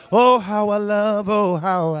love. Oh, how I love. Oh,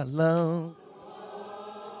 how I love.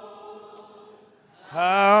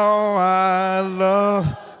 How I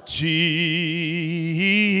love Jesus.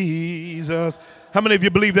 How many of you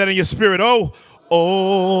believe that in your spirit? Oh,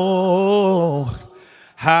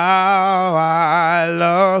 how I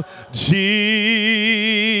love Jesus.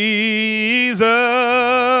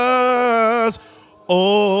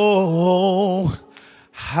 Oh,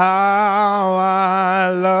 how I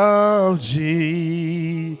love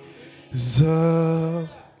Jesus.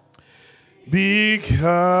 Because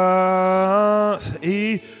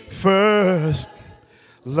he first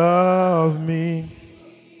loved me.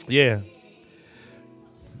 Yeah.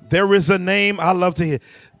 There is a name I love to hear.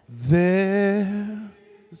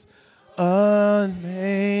 There's a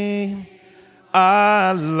name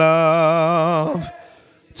I love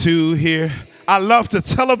to hear. I love to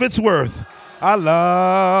tell of its worth. I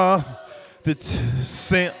love to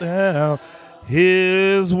sing out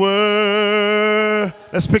his word.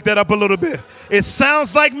 Let's pick that up a little bit. It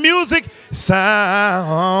sounds like music.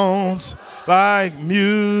 Sounds like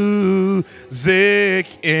music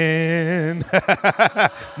in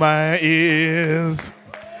my ears.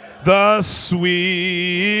 The sweetest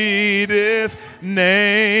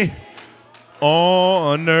name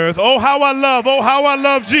on earth. Oh, how I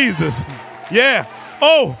love Jesus. Yeah.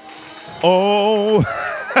 Oh,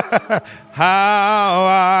 how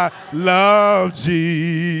I love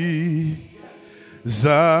Jesus.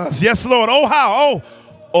 Yes, Lord. Oh, how.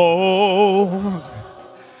 Oh,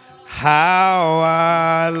 how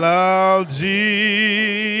I love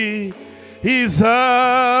Jesus.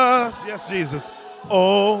 Yes, Jesus.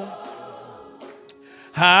 Oh,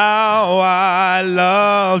 how I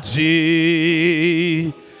love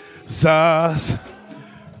Jesus.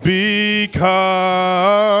 Because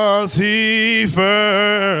he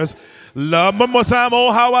first loved. One more time.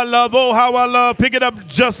 Oh, how I love. Oh, how I love. Pick it up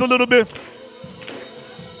just a little bit.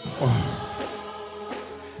 Oh.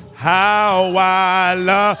 How I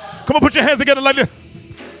love. Come on, put your hands together like this.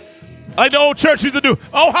 Like the old church used to do.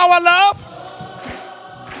 Oh, how I love.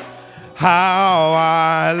 How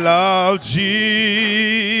I love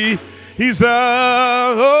Jesus.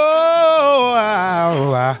 Oh,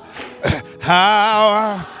 how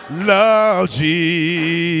I love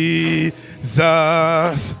Jesus.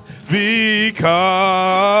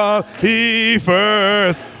 Because he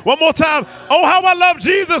first. One more time. Oh, how I love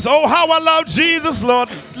Jesus. Oh, how I love Jesus, Lord.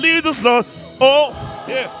 Jesus, Lord. Oh,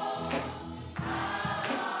 yeah.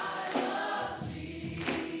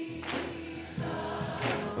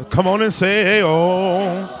 Come on and say,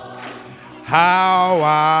 oh, how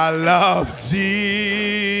I love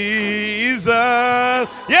Jesus.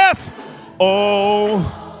 Yes. Oh,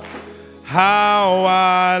 how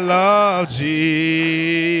I love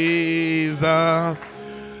Jesus.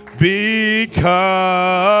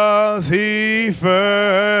 Because he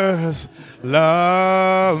first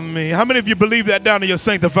loved me. How many of you believe that down in your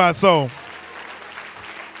sanctified soul?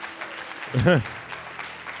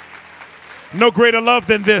 No greater love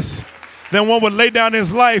than this, than one would lay down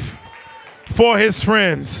his life for his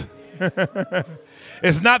friends.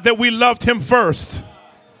 It's not that we loved him first,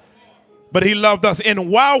 but he loved us.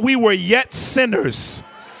 And while we were yet sinners,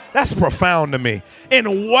 that's profound to me.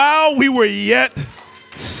 And while we were yet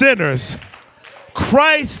sinners,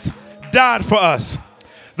 Christ died for us.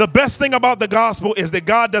 The best thing about the gospel is that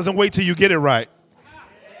God doesn't wait till you get it right.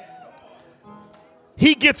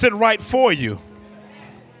 He gets it right for you.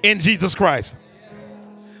 in Jesus Christ.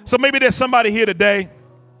 So maybe there's somebody here today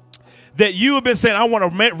that you have been saying, I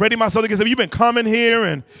want to ready myself to get saved. You've been coming here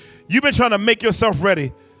and you've been trying to make yourself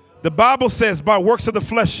ready. The Bible says, by works of the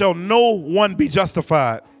flesh shall no one be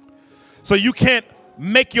justified. So you can't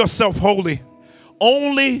make yourself holy.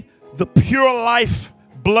 Only the pure life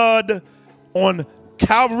blood on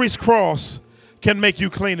Calvary's cross can make you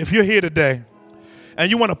clean. If you're here today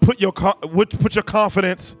and you want to put your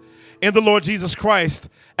confidence in the Lord Jesus Christ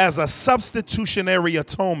as a substitutionary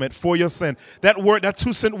atonement for your sin. That word, that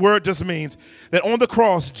 2-cent word just means that on the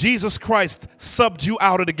cross, Jesus Christ subbed you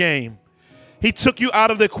out of the game. He took you out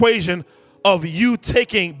of the equation of you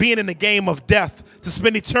being in the game of death to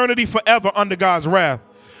spend eternity forever under God's wrath.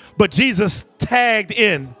 But Jesus tagged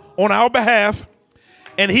in on our behalf,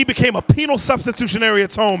 and he became a penal substitutionary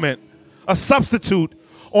atonement, a substitute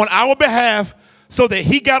on our behalf, so that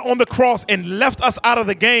he got on the cross and left us out of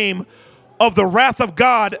the game of the wrath of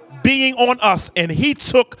God being on us. And he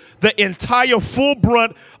took the entire full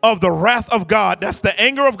brunt of the wrath of God. That's the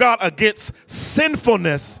anger of God against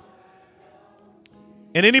sinfulness.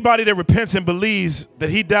 And anybody that repents and believes that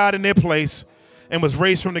he died in their place and was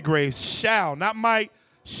raised from the grave shall, not might,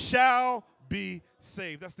 shall be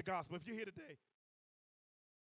saved. That's the gospel. If you're here today.